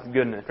of God's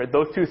goodness. Right?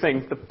 Those two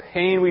things, the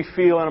pain we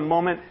feel in a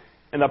moment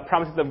and the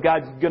promises of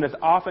God's goodness,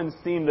 often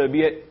seem to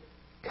be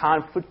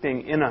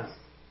conflicting in us.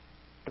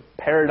 The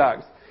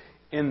paradox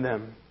in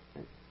them.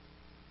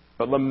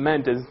 But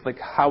lament is like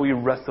how we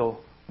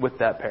wrestle with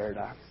that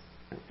paradox.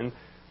 And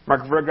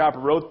Mark Vergop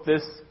wrote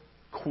this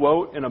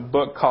quote in a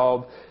book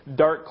called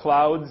Dark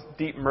Clouds,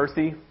 Deep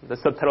Mercy. The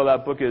subtitle of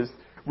that book is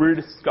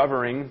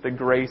Rediscovering the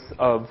Grace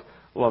of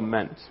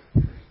Lament.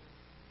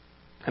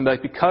 And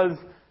because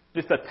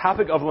just the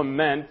topic of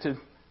lament is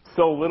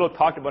so little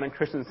talked about in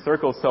Christian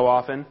circles so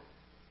often,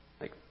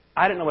 like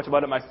I didn't know much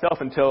about it myself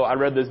until I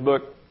read this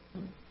book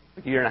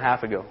like a year and a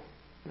half ago.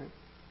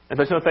 And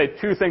so I just want to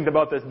say two things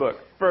about this book.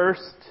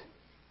 First,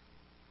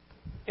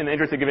 in the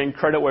interest of giving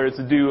credit where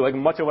it's due, like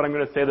much of what I'm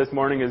going to say this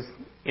morning is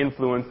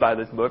influenced by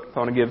this book.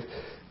 So I want to give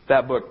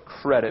that book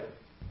credit.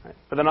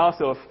 But then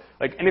also, if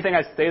like anything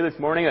I say this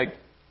morning like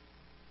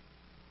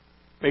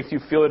makes you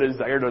feel a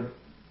desire to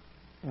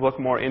look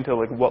more into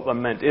like what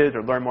lament is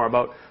or learn more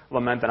about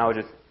lament, then I would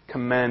just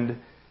commend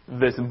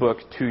this book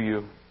to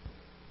you.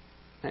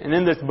 And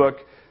in this book,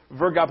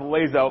 Vergop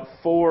lays out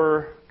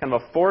kind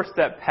of a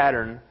four-step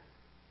pattern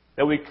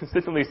that we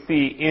consistently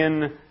see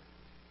in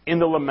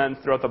the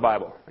laments throughout the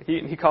Bible.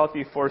 He calls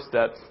these four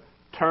steps: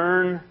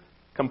 turn,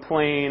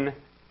 complain,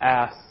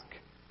 ask,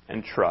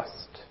 and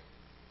trust.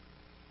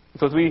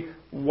 So as we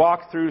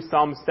walk through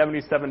Psalm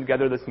 77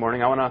 together this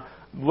morning, I want to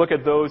look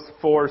at those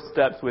four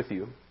steps with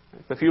you.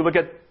 So if you look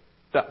at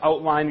the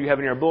outline you have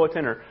in your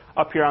bulletin or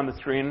up here on the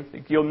screen,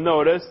 you'll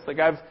notice like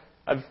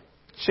I've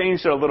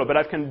changed it a little bit.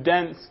 I've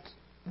condensed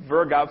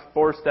Vergop's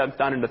four steps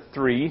down into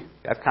three.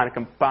 I've kind of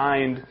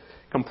combined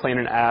complain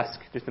and ask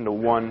just into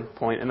one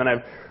point, and then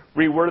I've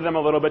reworded them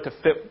a little bit to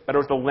fit better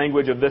with the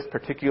language of this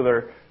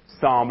particular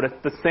psalm. But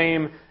it's the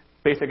same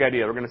basic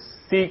idea. We're going to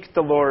seek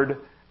the Lord,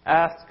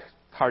 ask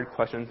hard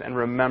questions, and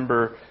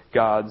remember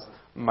God's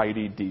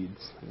mighty deeds.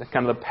 That's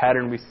kind of the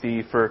pattern we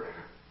see for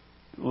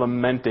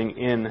lamenting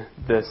in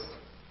this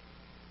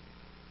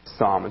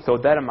psalm. And so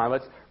with that in mind,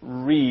 let's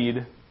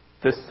read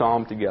this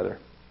psalm together.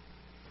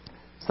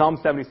 Psalm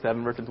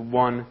 77, verses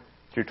 1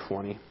 through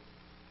 20.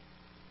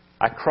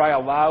 I cry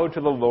aloud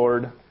to the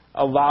Lord,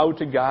 aloud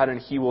to God, and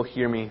He will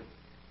hear me.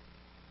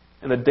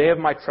 In the day of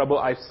my trouble,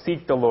 I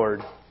seek the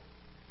Lord.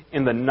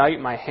 In the night,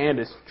 my hand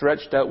is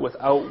stretched out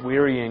without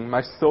wearying.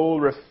 My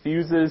soul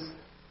refuses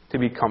to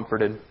be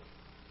comforted.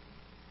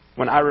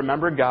 When I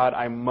remember God,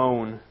 I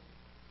moan.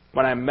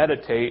 When I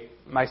meditate,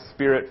 my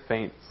spirit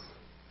faints.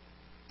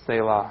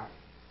 Selah.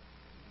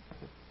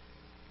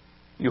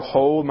 You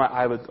hold my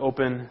eyelids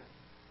open.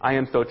 I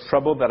am so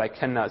troubled that I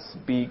cannot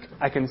speak.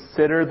 I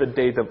consider the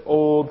days of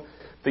old,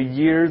 the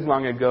years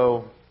long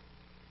ago.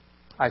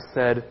 I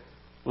said,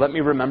 let me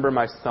remember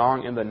my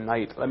song in the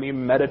night. Let me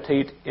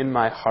meditate in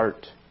my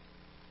heart.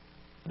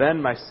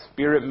 Then my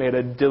spirit made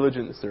a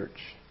diligent search.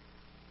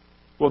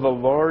 Will the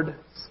Lord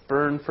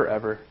spurn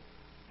forever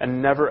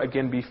and never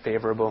again be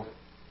favorable?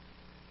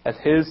 Has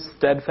His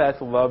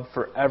steadfast love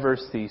forever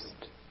ceased?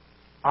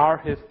 Are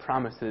His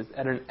promises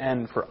at an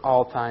end for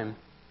all time?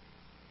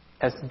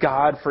 Has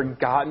God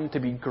forgotten to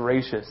be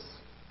gracious?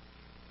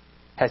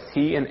 Has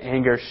He in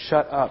anger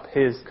shut up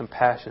His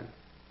compassion?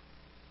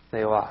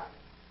 Selah.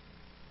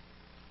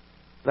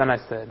 Then I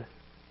said,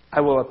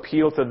 I will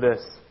appeal to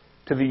this,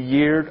 to the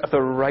years of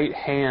the right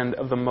hand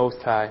of the Most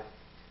High.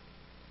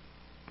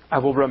 I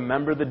will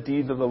remember the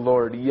deeds of the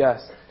Lord.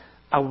 Yes,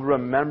 I will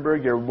remember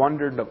your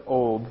wonders of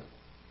old.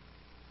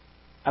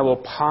 I will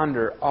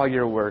ponder all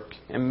your work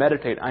and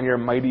meditate on your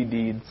mighty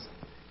deeds.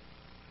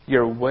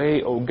 Your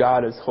way, O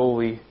God, is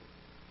holy.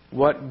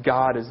 What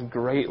God is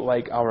great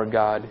like our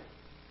God?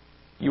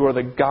 You are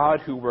the God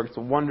who works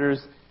wonders.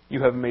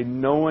 You have made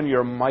known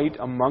your might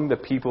among the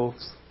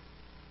peoples.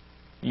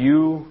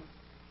 You,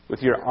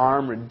 with your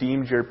arm,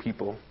 redeemed your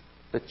people,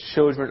 the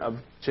children of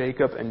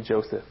Jacob and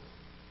Joseph.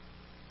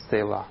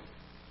 Selah.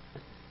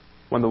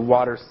 When the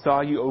waters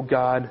saw you, O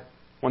God,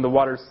 when the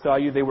waters saw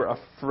you, they were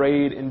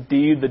afraid.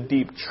 Indeed, the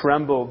deep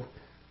trembled.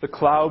 The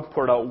cloud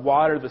poured out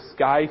water. The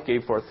sky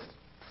gave forth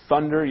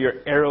thunder. Your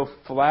arrow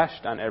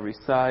flashed on every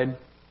side.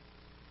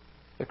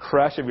 The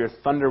crash of your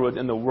thunder was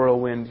in the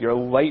whirlwind. Your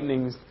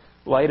lightnings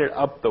lighted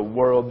up the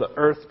world. The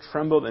earth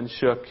trembled and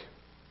shook.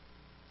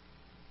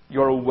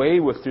 Your way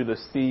was through the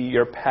sea,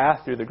 your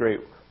path through the great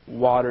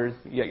waters,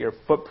 yet your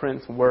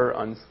footprints were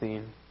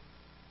unseen.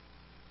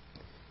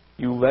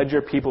 You led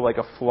your people like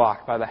a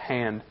flock by the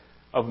hand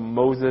of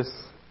Moses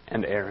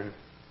and Aaron.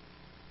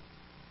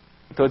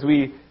 So as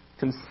we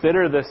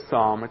consider this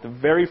psalm, the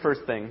very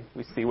first thing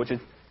we see, which is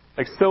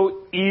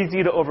so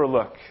easy to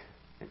overlook,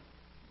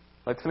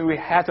 something we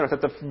have to know,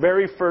 that the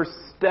very first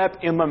step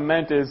in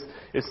lament is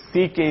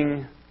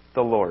seeking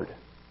the Lord.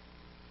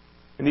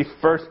 In these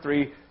first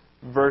 3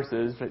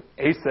 verses,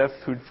 Asaph,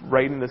 who's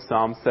writing the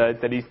psalm, said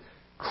that he's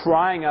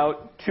crying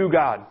out to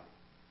God,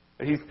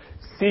 that he's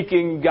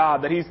seeking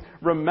God, that he's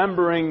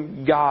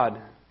remembering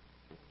God.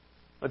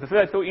 But the thing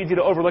that's so easy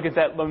to overlook is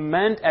that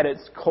lament at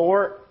its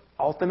core,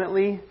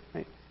 ultimately,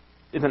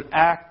 is an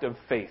act of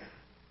faith.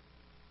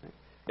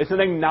 It's an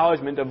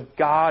acknowledgement of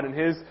God and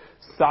His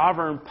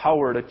sovereign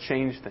power to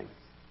change things.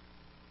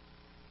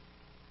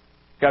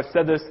 I've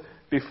said this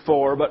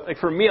before, but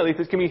for me at least,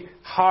 it can be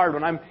hard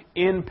when I'm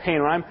in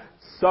pain, when I'm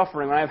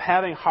suffering, when I'm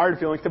having hard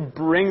feelings, to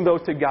bring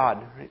those to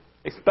God, right?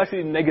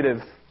 Especially negative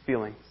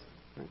feelings.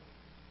 Right?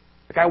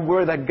 I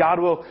worry that God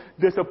will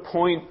be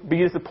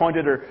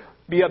disappointed or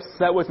be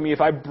upset with me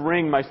if I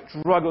bring my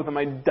struggles and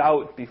my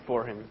doubts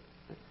before Him.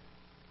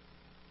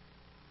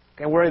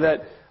 I worry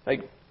that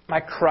my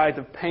cries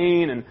of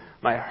pain and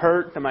my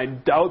hurt and my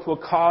doubts will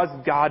cause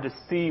God to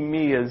see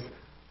me as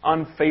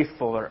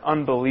unfaithful or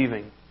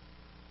unbelieving.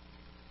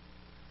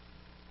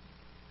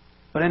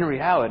 But in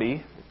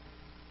reality,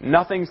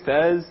 nothing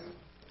says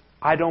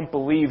I don't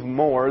believe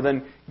more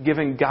than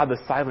giving God the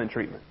silent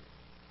treatment.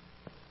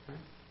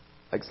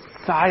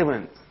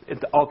 Silence is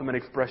the ultimate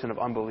expression of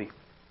unbelief.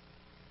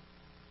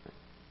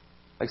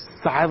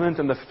 Silence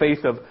in the face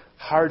of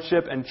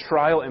hardship and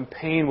trial and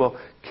pain will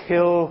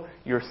kill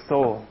your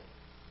soul.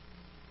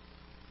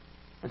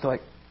 And so,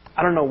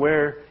 I don't know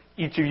where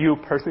each of you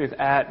personally is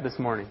at this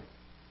morning.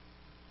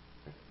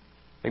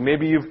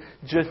 Maybe you've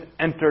just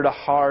entered a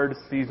hard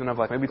season of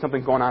life. Maybe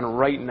something's going on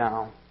right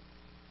now.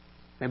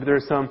 Maybe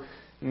there's some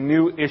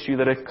new issue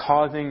that is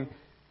causing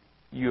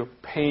you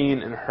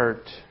pain and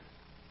hurt.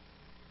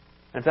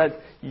 And if that's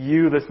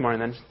you this morning,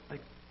 then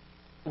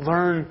just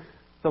learn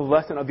the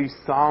lesson of these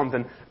Psalms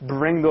and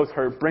bring those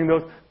hurt, bring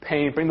those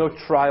pain, bring those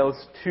trials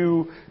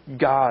to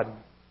God.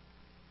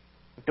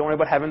 Don't worry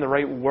about having the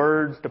right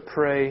words to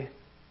pray.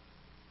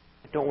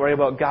 Don't worry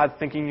about God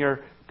thinking you're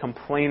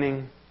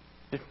complaining.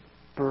 Just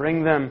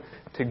bring them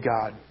to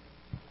God.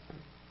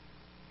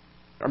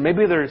 Or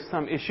maybe there's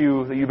some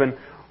issue that you've been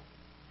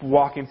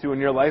walking through in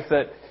your life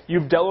that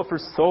you've dealt with for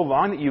so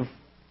long that you've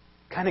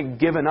kind of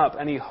given up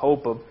any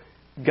hope of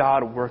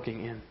God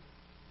working in.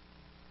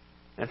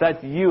 And if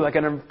that's you, I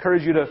can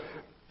encourage you to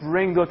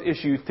bring those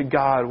issues to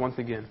God once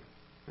again.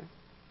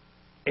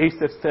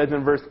 Asaph says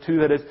in verse 2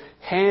 that his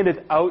hand is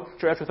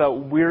outstretched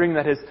without wearying,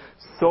 that his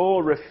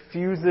soul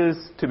refuses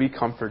to be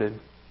comforted.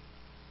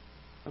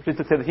 Which is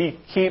to say that he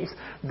keeps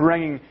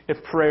bringing his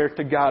prayer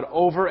to God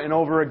over and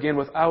over again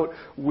without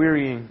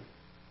wearying.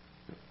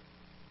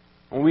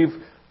 When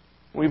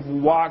we've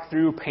walked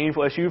through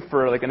painful issues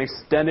for an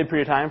extended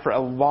period of time, for a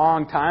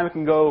long time, it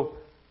can go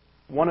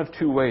one of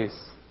 2 ways.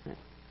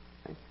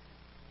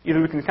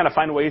 Either we can kind of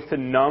find ways to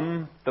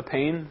numb the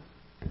pain.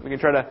 We can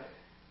try to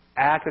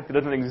act like it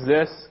doesn't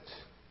exist.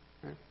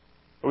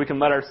 Or we can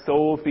let our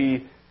souls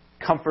be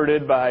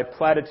comforted by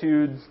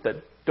platitudes that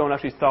don't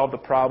actually solve the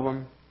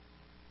problem.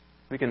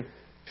 We can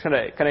kind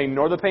of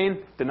ignore the pain,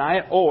 deny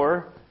it,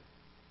 or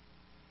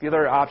the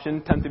other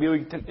option tends to be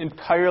we can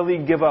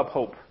entirely give up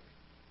hope.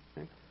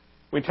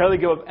 We entirely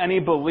give up any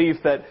belief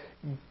that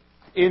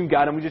in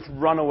God, and we just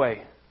run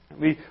away.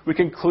 We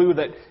conclude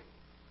that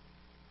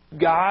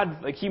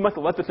God, He must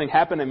have let this thing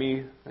happen to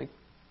me.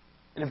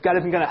 And if God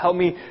isn't going to help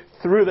me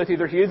through this,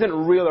 either He isn't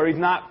real or He's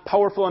not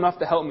powerful enough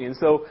to help me. And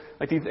so,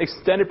 these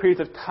extended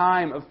periods of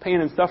time of pain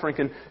and suffering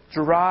can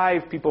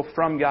drive people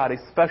from God,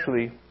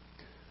 especially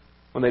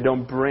when they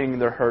don't bring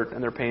their hurt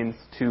and their pains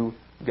to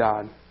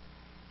God.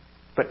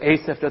 But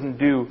Asaph doesn't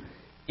do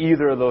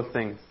either of those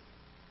things.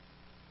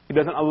 He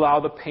doesn't allow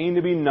the pain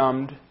to be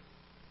numbed,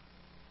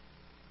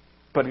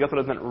 but he also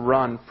doesn't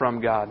run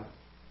from God.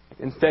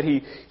 Instead,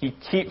 he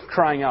keeps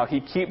crying out. He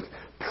keeps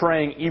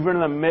praying, even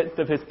in the midst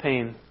of his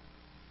pain.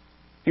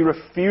 He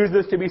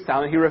refuses to be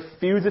silent. He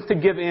refuses to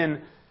give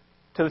in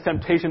to the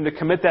temptation to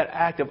commit that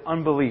act of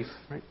unbelief.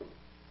 Right?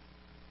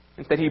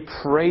 Instead, he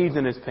prays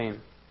in his pain.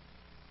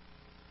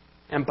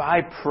 And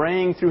by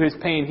praying through his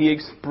pain, he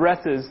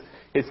expresses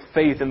his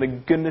faith in the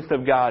goodness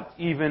of God,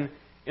 even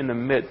in the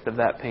midst of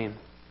that pain.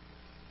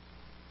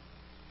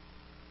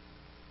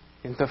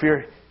 And so if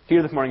you're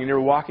here this morning and you're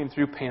walking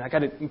through pain, I got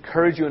to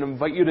encourage you and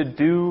invite you to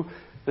do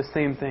the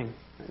same thing.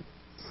 Right?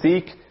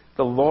 Seek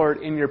the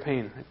Lord in your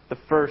pain. It's the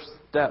first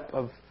step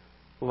of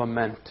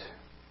lament.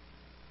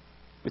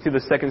 We see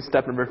the second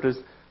step in verses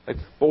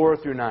 4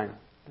 through 9.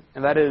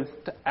 And that is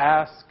to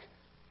ask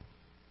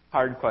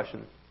hard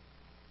questions.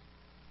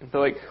 And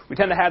so we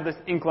tend to have this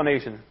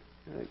inclination,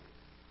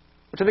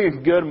 which I think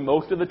is good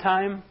most of the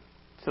time,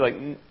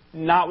 to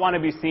not want to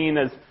be seen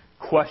as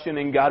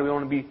questioning God. We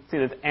don't want to be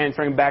seen as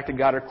answering back to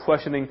God or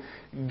questioning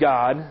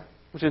God,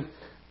 which is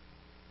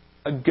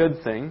a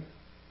good thing,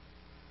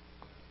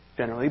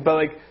 generally. But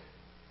like,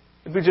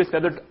 if we just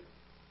said,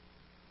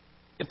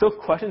 if those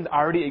questions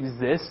already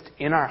exist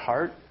in our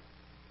heart,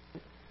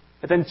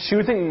 then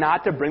choosing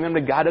not to bring them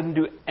to God doesn't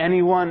do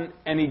anyone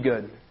any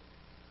good.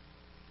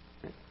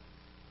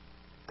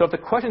 So if the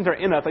questions are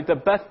in us, like the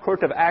best course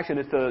of action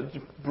is to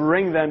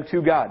bring them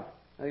to God.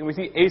 And we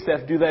see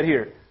Asaph do that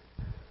here.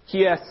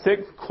 He asked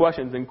 6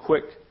 questions in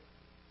quick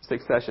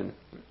succession.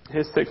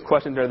 His 6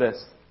 questions are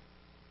this.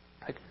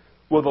 Like,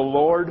 will the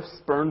Lord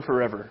spurn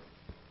forever?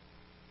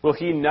 Will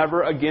he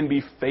never again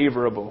be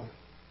favorable?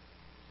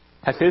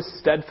 Has his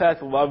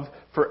steadfast love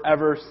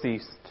forever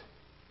ceased?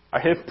 Are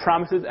his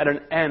promises at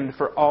an end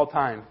for all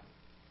time?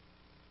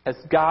 Has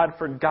God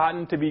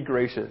forgotten to be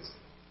gracious?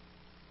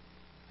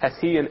 Has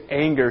he in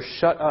anger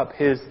shut up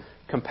his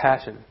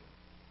compassion?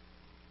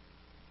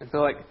 And so,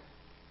 like,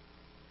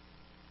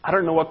 I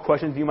don't know what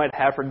questions you might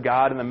have for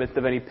God in the midst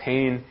of any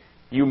pain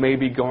you may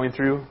be going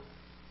through.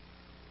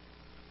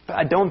 But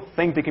I don't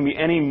think they can be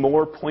any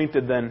more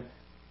pointed than,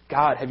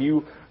 God, have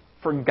you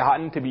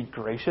forgotten to be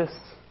gracious?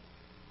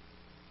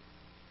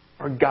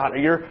 Or God, are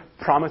your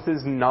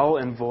promises null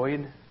and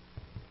void?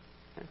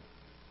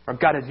 Or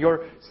God, has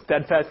your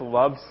steadfast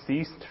love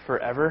ceased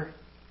forever?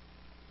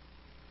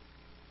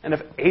 And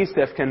if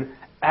Asaph can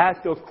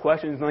ask those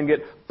questions and then get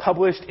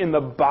published in the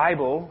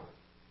Bible,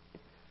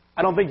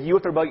 I don't think you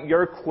have to worry about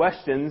your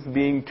questions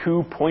being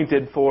too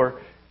pointed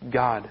for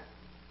God.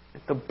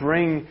 So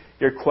bring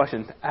your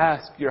questions.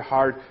 Ask your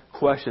hard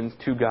questions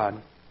to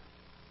God.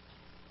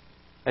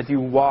 As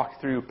you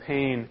walk through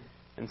pain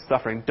and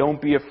suffering,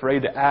 don't be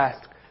afraid to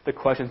ask the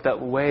questions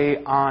that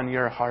weigh on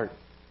your heart.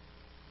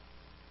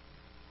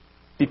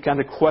 These kinds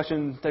of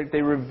questions,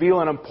 they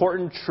reveal an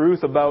important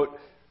truth about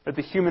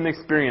the human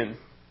experience,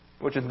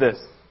 which is this.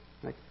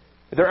 Like,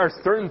 there are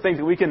certain things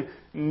that we can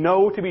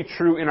know to be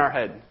true in our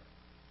head.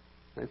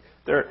 Like,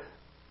 there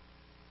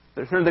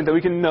are certain things that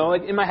we can know.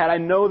 Like, in my head, I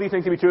know these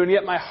things to be true, and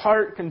yet my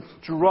heart can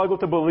struggle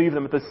to believe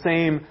them at the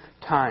same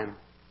time.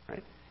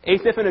 Right?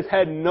 Asaph in his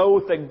head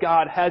knows that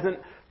God hasn't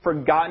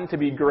forgotten to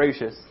be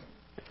gracious.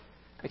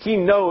 Like, he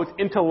knows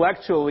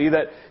intellectually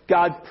that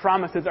God's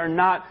promises are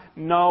not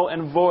null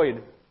and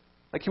void.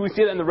 Like, we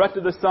see that in the rest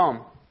of the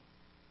psalm.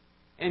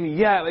 And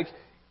yet, like,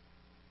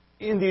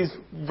 in these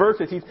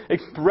verses, he's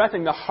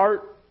expressing the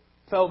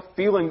heartfelt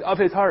feelings of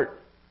his heart.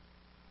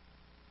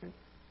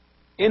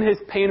 In his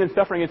pain and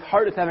suffering, his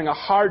heart is having a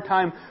hard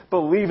time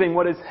believing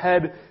what his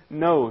head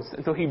knows.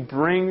 And so he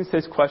brings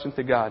his questions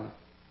to God.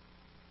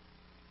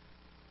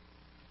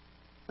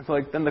 And so,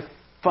 like, then the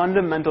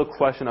fundamental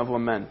question of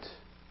lament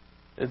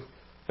is,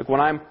 like, when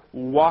I'm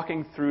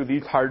walking through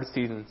these hard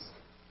seasons,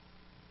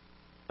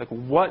 like,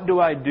 what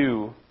do I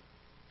do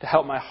to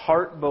help my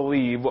heart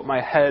believe what my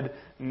head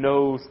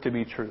knows to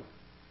be true?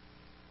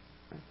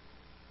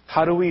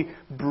 How do we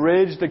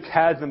bridge the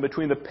chasm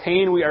between the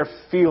pain we are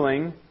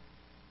feeling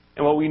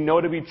and what we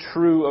know to be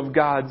true of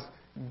God's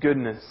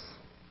goodness?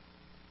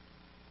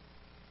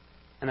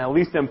 And at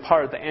least in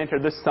part, the answer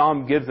this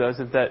psalm gives us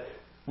is that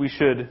we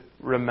should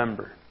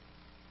remember.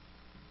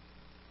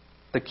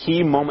 The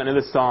key moment in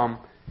this psalm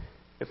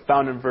is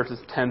found in verses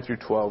 10 through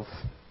 12,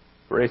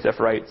 where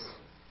Asaph writes,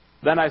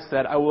 "Then I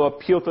said, I will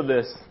appeal to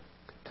this,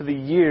 to the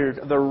years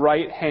of the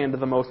right hand of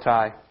the Most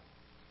High.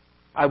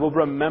 I will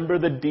remember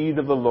the deeds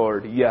of the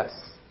Lord. Yes,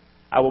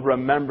 I will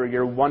remember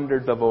your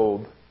wonders of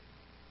old.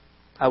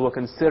 I will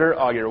consider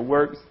all your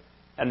works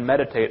and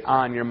meditate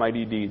on your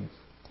mighty deeds."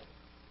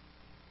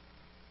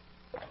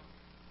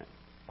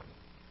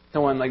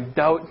 So when, like,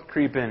 doubts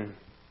creep in,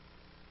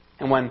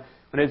 and when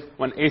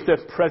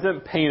Asaph's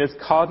present pain is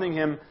causing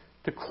him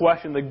to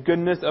question the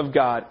goodness of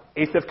God,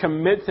 Asaph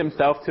commits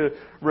himself to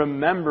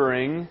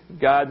remembering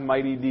God's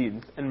mighty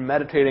deeds and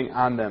meditating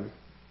on them.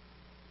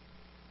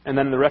 And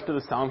then in the rest of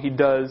the psalm, he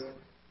does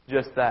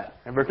just that.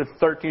 And verses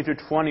 13 through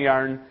 20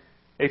 are an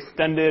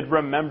extended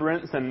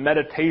remembrance and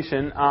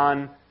meditation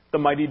on the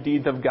mighty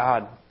deeds of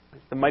God,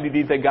 the mighty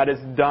deeds that God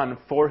has done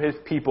for his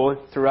people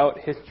throughout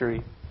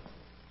history.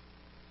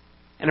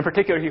 And in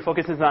particular, he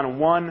focuses on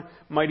one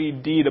mighty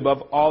deed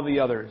above all the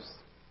others,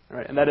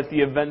 right? And that is the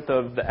event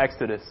of the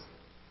Exodus.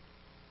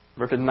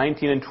 Verses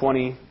 19 and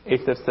 20,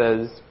 Asaph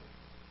says,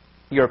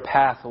 "Your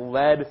path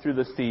led through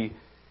the sea,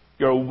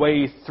 your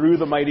way through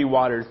the mighty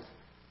waters.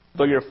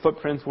 Though your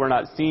footprints were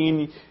not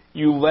seen,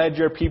 you led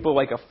your people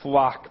like a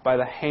flock by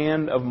the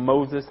hand of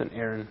Moses and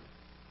Aaron."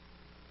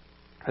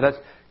 And that's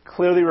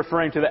clearly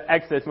referring to the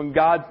Exodus, when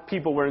God's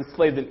people were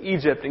enslaved in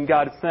Egypt, and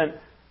God sent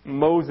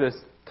Moses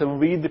to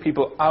lead the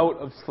people out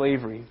of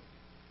slavery.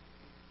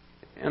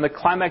 And the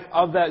climax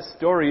of that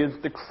story is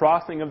the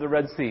crossing of the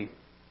Red Sea,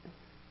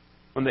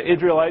 when the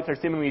Israelites are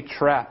seemingly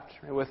trapped,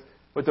 right,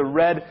 with the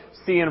Red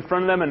Sea in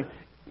front of them and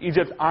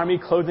Egypt's army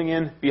closing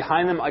in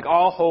behind them. Like,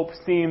 all hope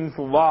seems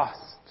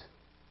lost.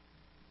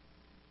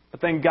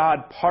 But then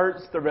God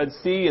parts the Red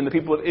Sea, and the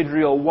people of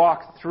Israel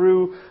walk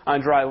through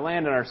on dry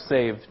land and are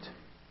saved.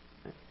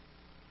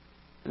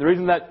 And the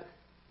reason that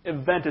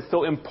event is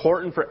so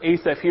important for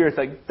Asaph here. It's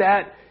like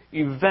that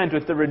event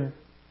with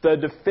the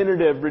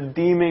definitive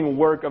redeeming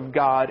work of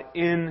God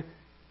in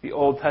the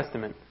Old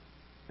Testament.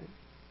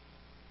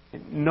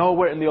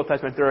 Nowhere in the Old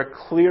Testament is there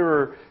a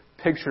clearer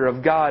picture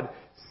of God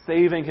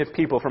saving His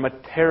people from a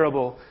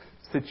terrible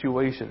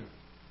situation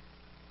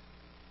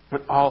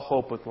when all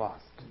hope was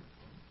lost.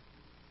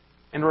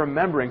 And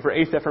remembering, for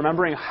Asaph,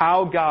 remembering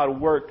how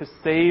God worked to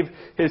save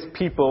His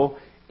people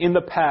in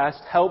the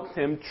past helps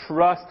him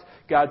trust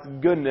God's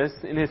goodness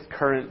in his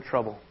current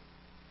trouble.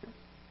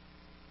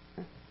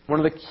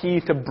 One of the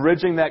keys to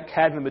bridging that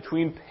chasm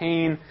between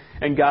pain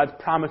and God's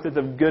promises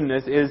of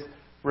goodness is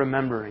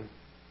remembering.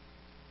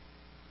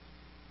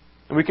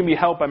 And we can be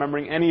helped by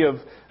remembering any of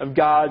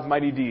God's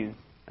mighty deeds.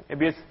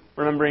 Maybe it's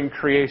remembering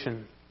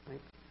creation.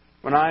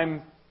 When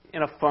I'm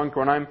in a funk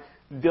or when I'm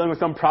dealing with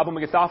some problem,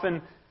 it's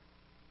often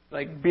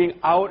like being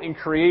out in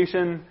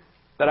creation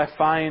that I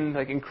find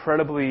like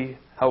incredibly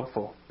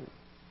helpful. It's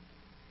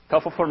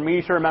helpful for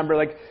me to remember,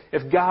 like,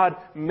 if God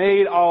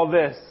made all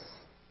this,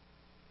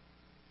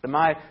 then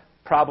my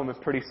problem is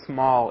pretty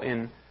small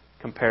in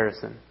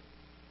comparison.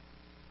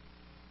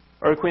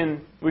 Or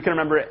we can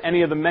remember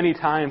any of the many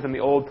times in the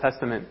Old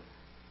Testament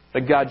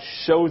that God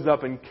shows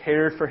up and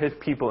cares for His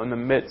people in the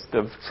midst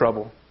of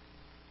trouble.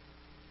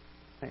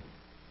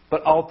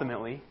 But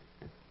ultimately,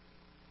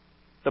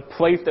 the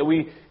place that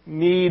we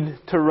need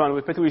to run,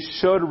 the place that we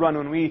should run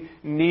when we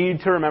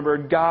need to remember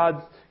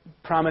God's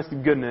promised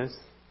goodness,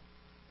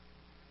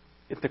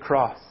 is the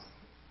cross.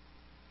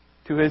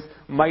 To His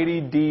mighty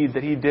deeds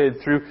that He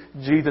did through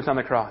Jesus on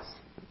the cross.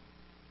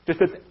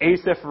 Just as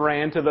Asaph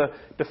ran to the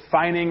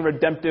defining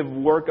redemptive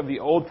work of the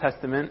Old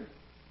Testament,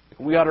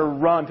 we ought to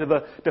run to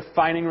the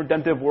defining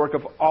redemptive work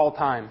of all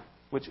time,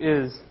 which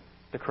is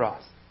the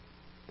cross.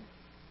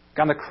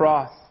 On the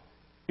cross,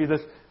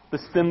 Jesus, the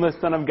sinless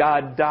Son of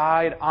God,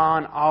 died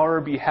on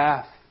our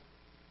behalf.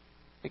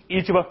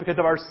 Each of us, because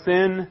of our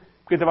sin,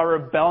 because of our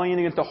rebellion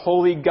against a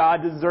holy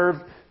God, deserved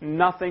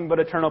nothing but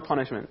eternal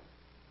punishment.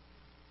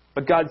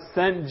 But God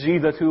sent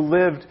Jesus, who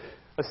lived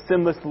a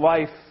sinless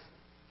life,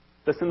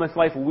 the sinless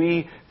life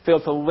we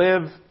failed to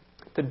live,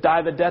 to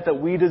die the death that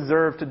we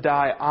deserve to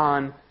die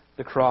on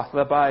the cross. So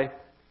that by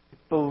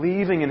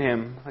believing in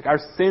Him, like, our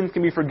sins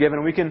can be forgiven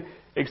and we can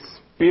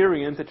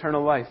experience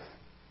eternal life.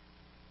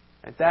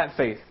 And that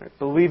faith, right,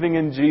 believing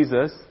in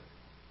Jesus,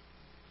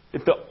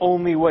 is the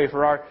only way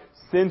for our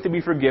sins to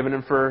be forgiven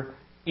and for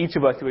each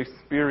of us to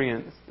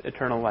experience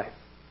eternal life.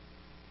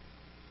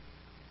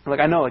 Like,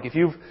 I know, like, if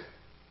you've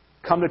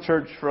come to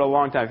church for a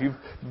long time, if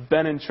you've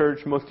been in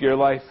church most of your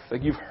life,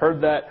 like, you've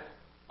heard that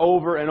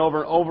over and over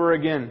and over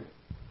again.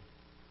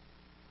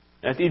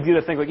 And it's easy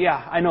to think, like,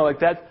 yeah, I know, like,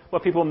 that's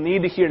what people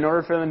need to hear in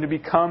order for them to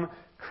become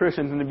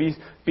Christians and to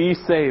be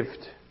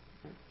saved.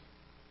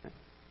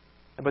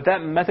 But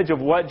that message of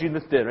what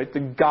Jesus did, right, the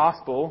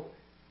gospel,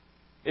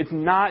 it's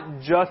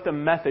not just a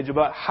message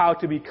about how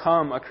to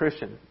become a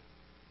Christian.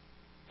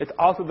 It's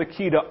also the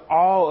key to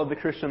all of the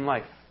Christian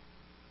life.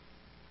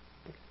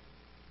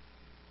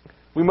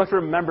 We must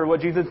remember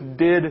what Jesus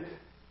did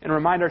and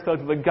remind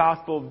ourselves of the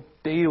gospel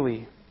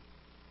daily.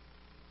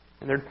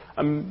 And there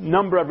are a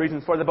number of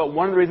reasons for that, but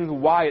one of the reasons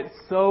why it's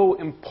so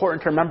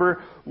important to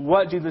remember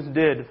what Jesus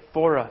did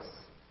for us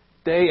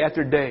day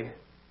after day,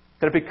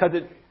 that because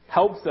it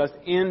helps us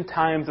in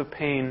times of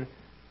pain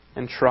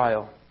and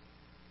trial.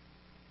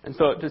 And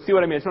so, to see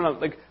what I mean, I just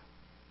want to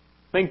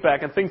think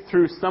back and think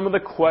through some of the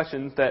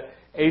questions that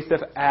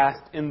Asaph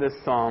asked in this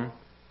psalm,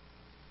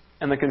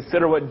 and then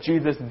consider what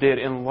Jesus did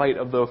in light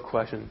of those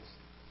questions.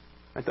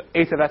 And so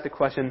Asaph asked the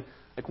question,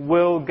 like,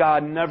 will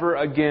God never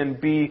again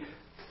be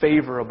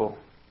favorable?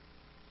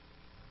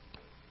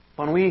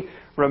 When we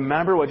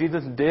remember what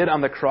Jesus did on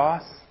the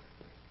cross,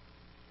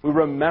 we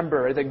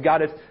remember that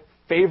God is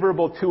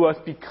favorable to us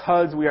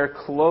because we are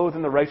clothed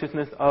in the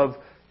righteousness of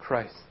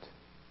Christ.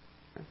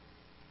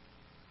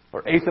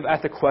 Or Asaph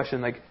asked the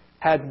question, like,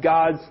 has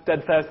God's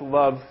steadfast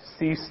love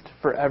ceased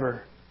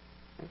forever?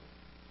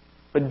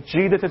 But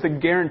Jesus is a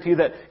guarantee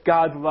that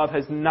God's love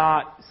has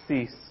not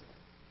ceased.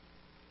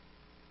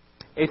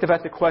 Asaph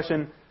asked the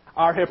question,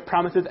 are His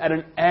promises at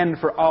an end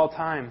for all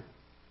time?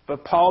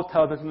 But Paul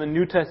tells us in the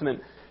New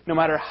Testament, no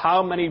matter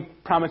how many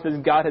promises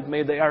God has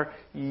made, they are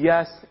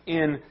yes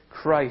in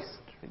Christ.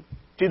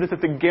 Jesus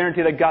is a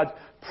guarantee that God's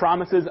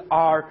promises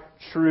are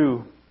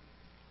true.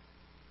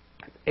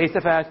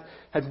 Asaph asked,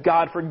 has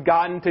God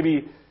forgotten to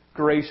be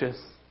gracious?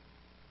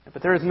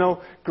 But there is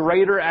no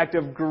greater act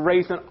of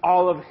grace in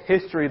all of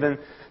history than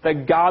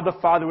that God the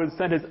Father would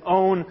send His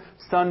own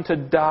Son to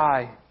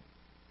die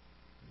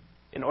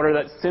in order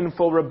that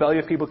sinful,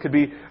 rebellious people could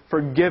be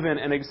forgiven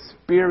and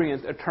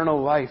experience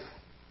eternal life.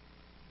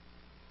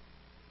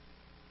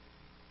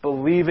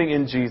 Believing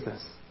in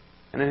Jesus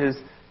and in His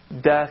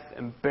death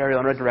and burial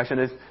and resurrection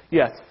is,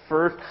 yes,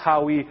 first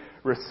how we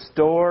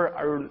restore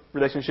our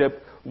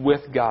relationship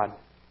with God.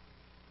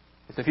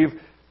 So if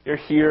you're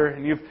here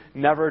and you've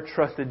never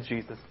trusted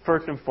Jesus,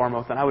 first and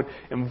foremost, then I would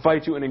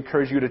invite you and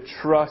encourage you to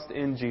trust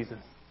in Jesus.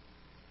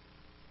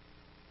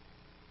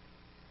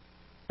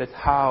 That's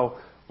how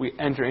we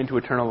enter into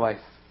eternal life.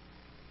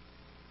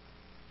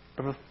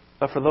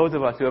 But for those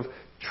of us who have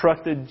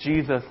trusted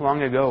Jesus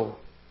long ago,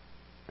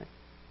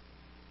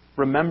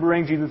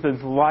 remembering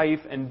Jesus' life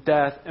and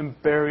death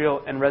and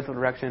burial and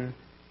resurrection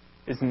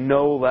is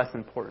no less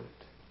important.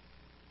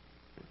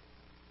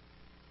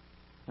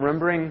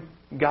 Remembering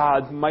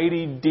God's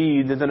mighty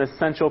deeds is an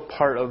essential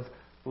part of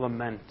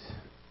lament.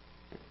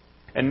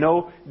 And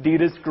no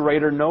deed is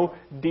greater, no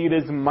deed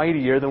is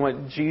mightier than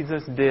what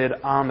Jesus did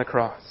on the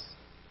cross.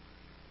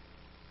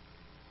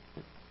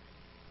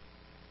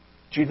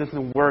 Jesus'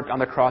 work on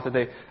the cross is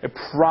a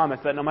promise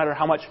that no matter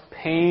how much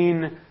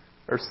pain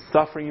or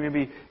suffering you may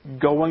be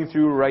going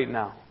through right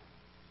now,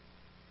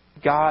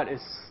 God is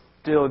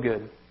still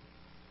good.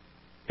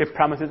 His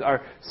promises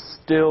are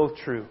still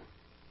true.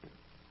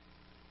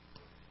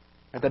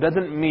 But that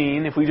doesn't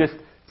mean if we just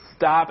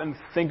stop and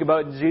think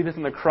about Jesus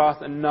and the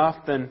cross enough,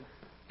 then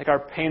our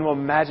pain will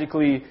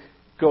magically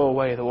go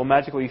away, that we'll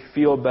magically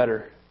feel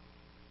better.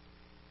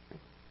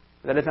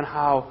 That isn't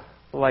how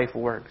life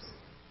works.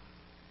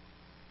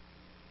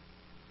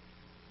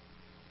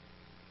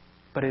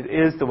 But it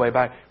is the way,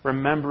 by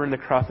remembering the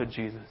cross of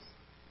Jesus.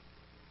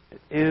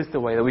 It is the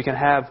way that we can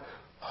have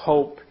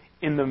hope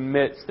in the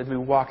midst as we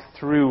walk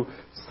through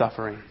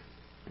suffering.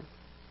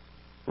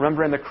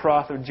 Remembering the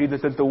cross of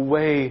Jesus is the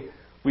way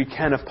we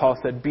can, as Paul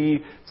said,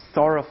 be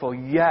sorrowful,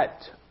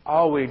 yet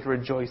always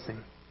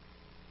rejoicing.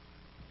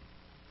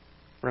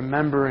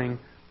 Remembering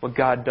what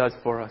God does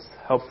for us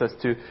helps us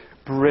to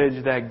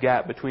bridge that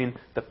gap between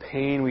the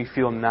pain we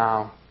feel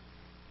now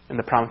and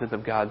the promises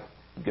of God's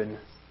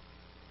goodness.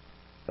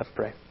 Let's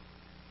pray.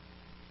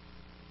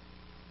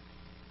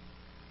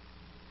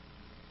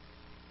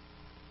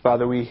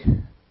 Father, we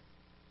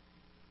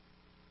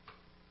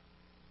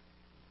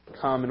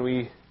come and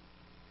we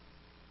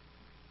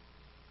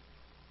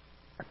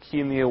are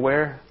keenly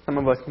aware, some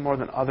of us more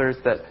than others,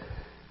 that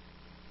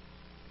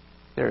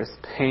there is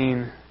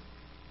pain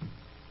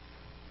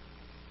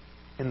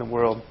in the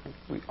world.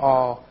 We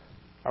all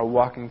are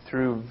walking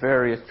through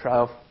various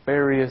trials,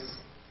 various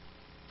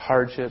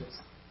hardships.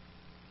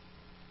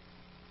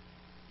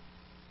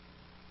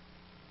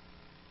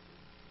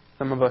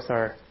 Some of us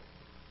are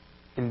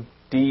in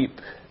deep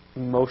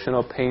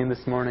emotional pain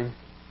this morning.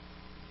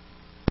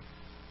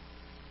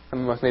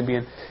 Some of us may be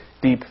in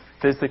deep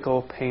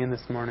physical pain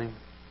this morning.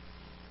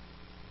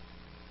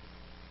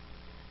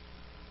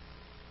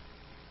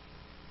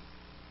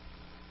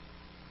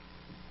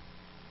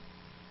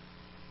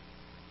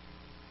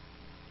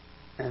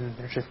 And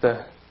there's just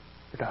a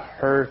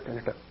hurt and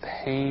there's a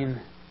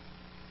pain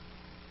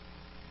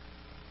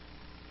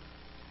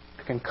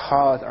that can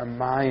cause our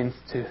minds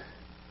to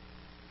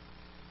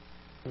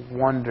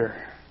wonder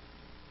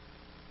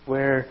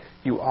where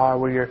you are,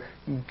 where your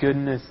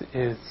goodness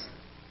is.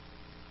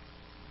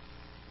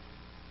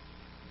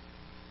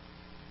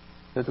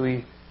 As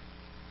we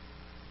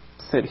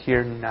sit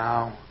here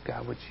now,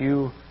 God, would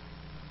you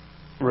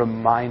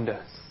remind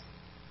us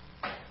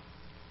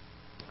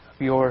of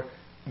your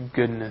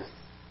goodness?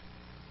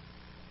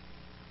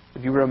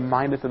 Would you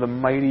remind us of the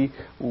mighty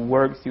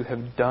works you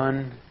have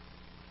done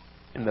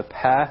in the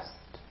past,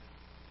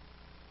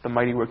 the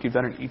mighty work you've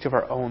done in each of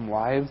our own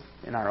lives,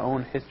 in our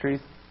own histories,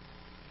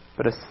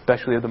 but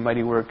especially of the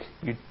mighty work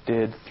you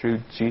did through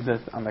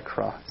Jesus on the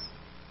cross.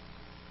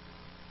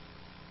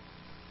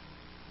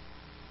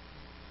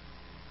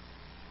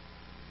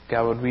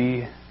 God, would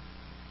you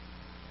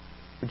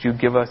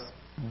give us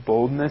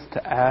boldness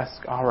to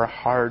ask our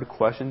hard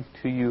questions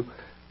to you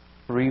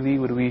freely?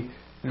 Would we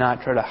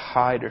not try to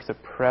hide or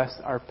suppress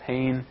our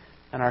pain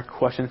and our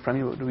questions from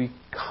you? Would we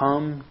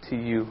come to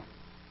you?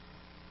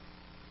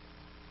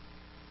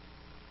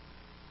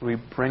 Would we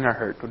bring our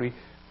hurt? Would we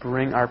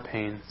bring our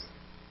pains?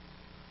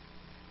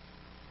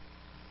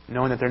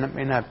 Knowing that there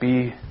may not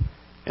be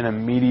an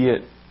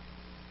immediate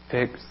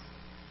fix.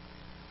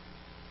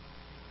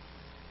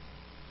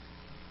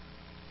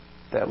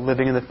 That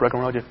living in this broken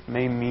world just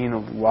may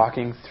mean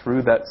walking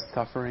through that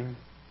suffering.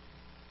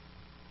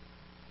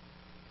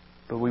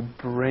 But we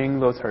bring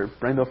those hurt,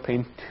 bring those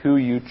pains to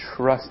you,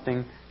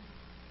 trusting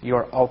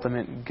your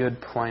ultimate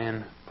good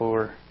plan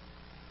for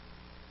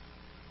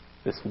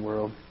this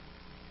world.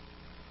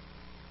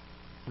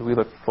 We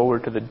look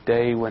forward to the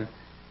day when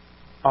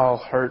all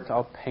hurts,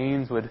 all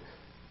pains would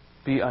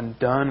be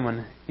undone,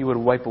 when you would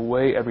wipe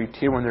away every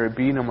tear, when there would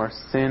be no more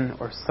sin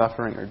or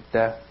suffering or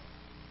death.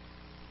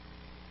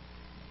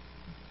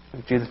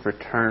 When Jesus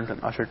returns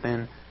and ushers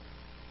in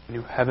the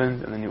new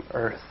heavens and the new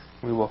earth,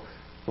 we will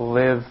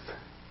live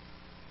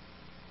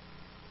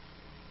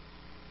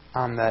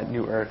on that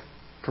new earth,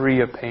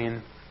 free of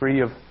pain,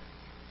 free of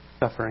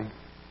suffering.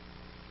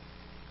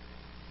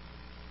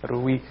 But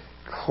will we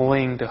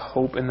cling to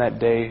hope in that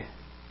day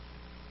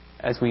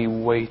as we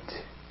wait?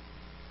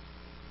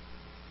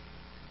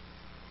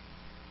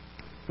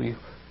 We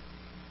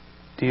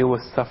deal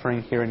with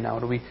suffering here and now.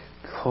 Do we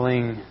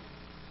cling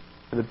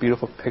to the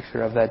beautiful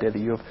picture of that day that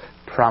you have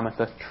promised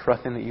us,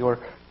 trusting that your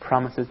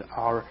promises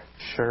are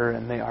sure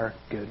and they are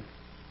good?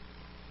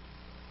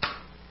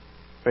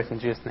 Praise in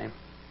Jesus' name.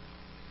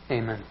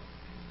 Amen.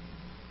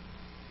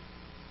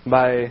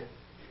 By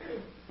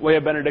way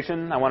of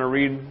benediction, I want to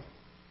read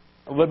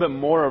a little bit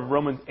more of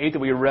Romans 8 that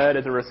we read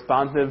as a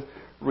responsive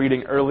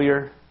reading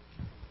earlier.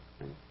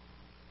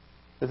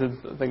 This is,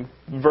 I think,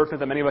 verses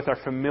that many of us are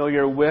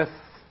familiar with.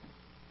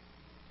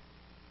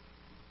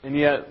 And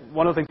yet,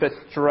 one of the things that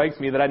strikes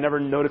me that I never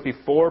noticed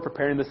before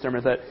preparing this sermon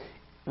is that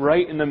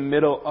right in the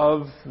middle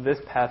of this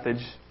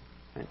passage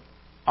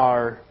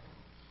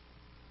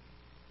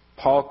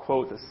Paul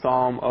quotes a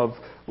psalm of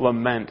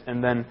lament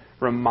and then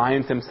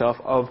reminds himself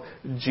of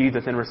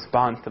Jesus in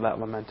response to that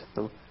lament.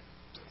 So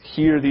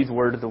hear these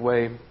words as a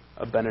way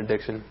of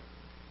benediction.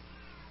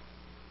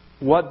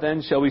 What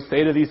then shall we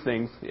say to these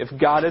things? If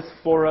God is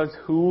for us,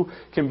 who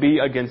can be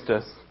against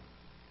us?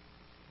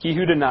 He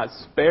who did not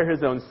spare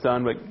his own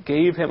Son, but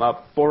gave him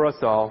up for us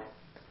all,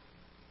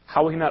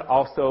 how will he not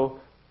also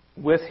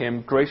with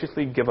him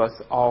graciously give us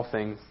all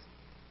things?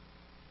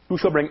 Who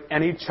shall bring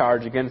any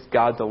charge against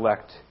God's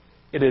elect?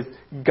 It is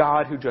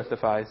God who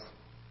justifies.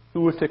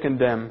 Who is to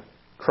condemn?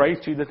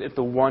 Christ Jesus is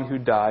the one who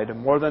died,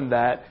 more than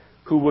that,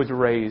 who was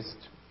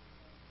raised,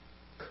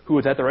 who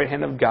is at the right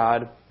hand of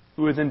God,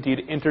 who is indeed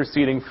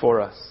interceding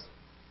for us.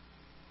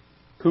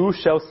 Who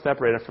shall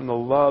separate us from the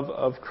love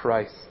of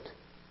Christ?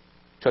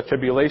 Shall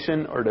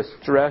tribulation or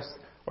distress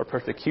or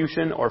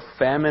persecution or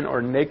famine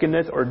or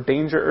nakedness or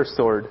danger or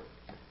sword?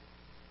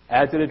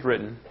 As it is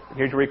written,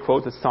 here to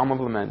requote the Psalm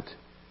of Lament,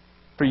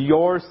 for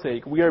your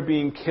sake we are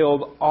being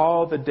killed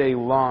all the day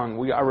long.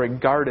 We are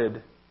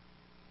regarded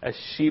as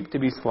sheep to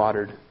be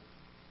slaughtered.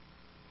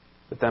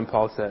 But then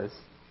Paul says,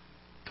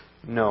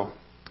 no,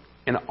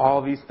 in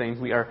all these things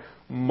we are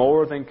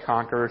more than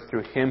conquerors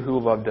through him who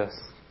loved us.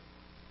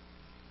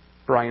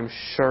 For I am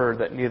sure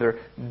that neither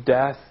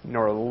death,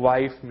 nor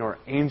life, nor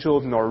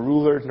angels, nor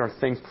rulers, nor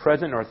things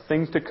present, nor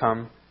things to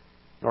come,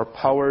 nor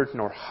powers,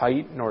 nor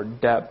height, nor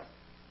depth,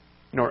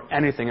 nor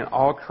anything in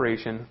all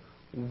creation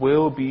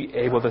will be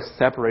able to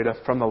separate us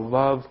from the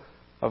love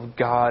of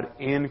God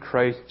in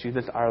Christ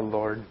Jesus our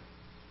Lord.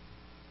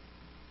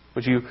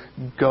 Would you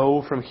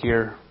go from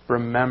here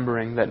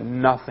remembering that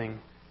nothing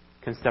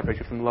can separate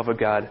you from the love of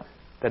God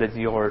that is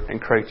yours in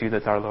Christ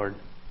Jesus our Lord?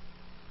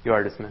 You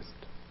are dismissed.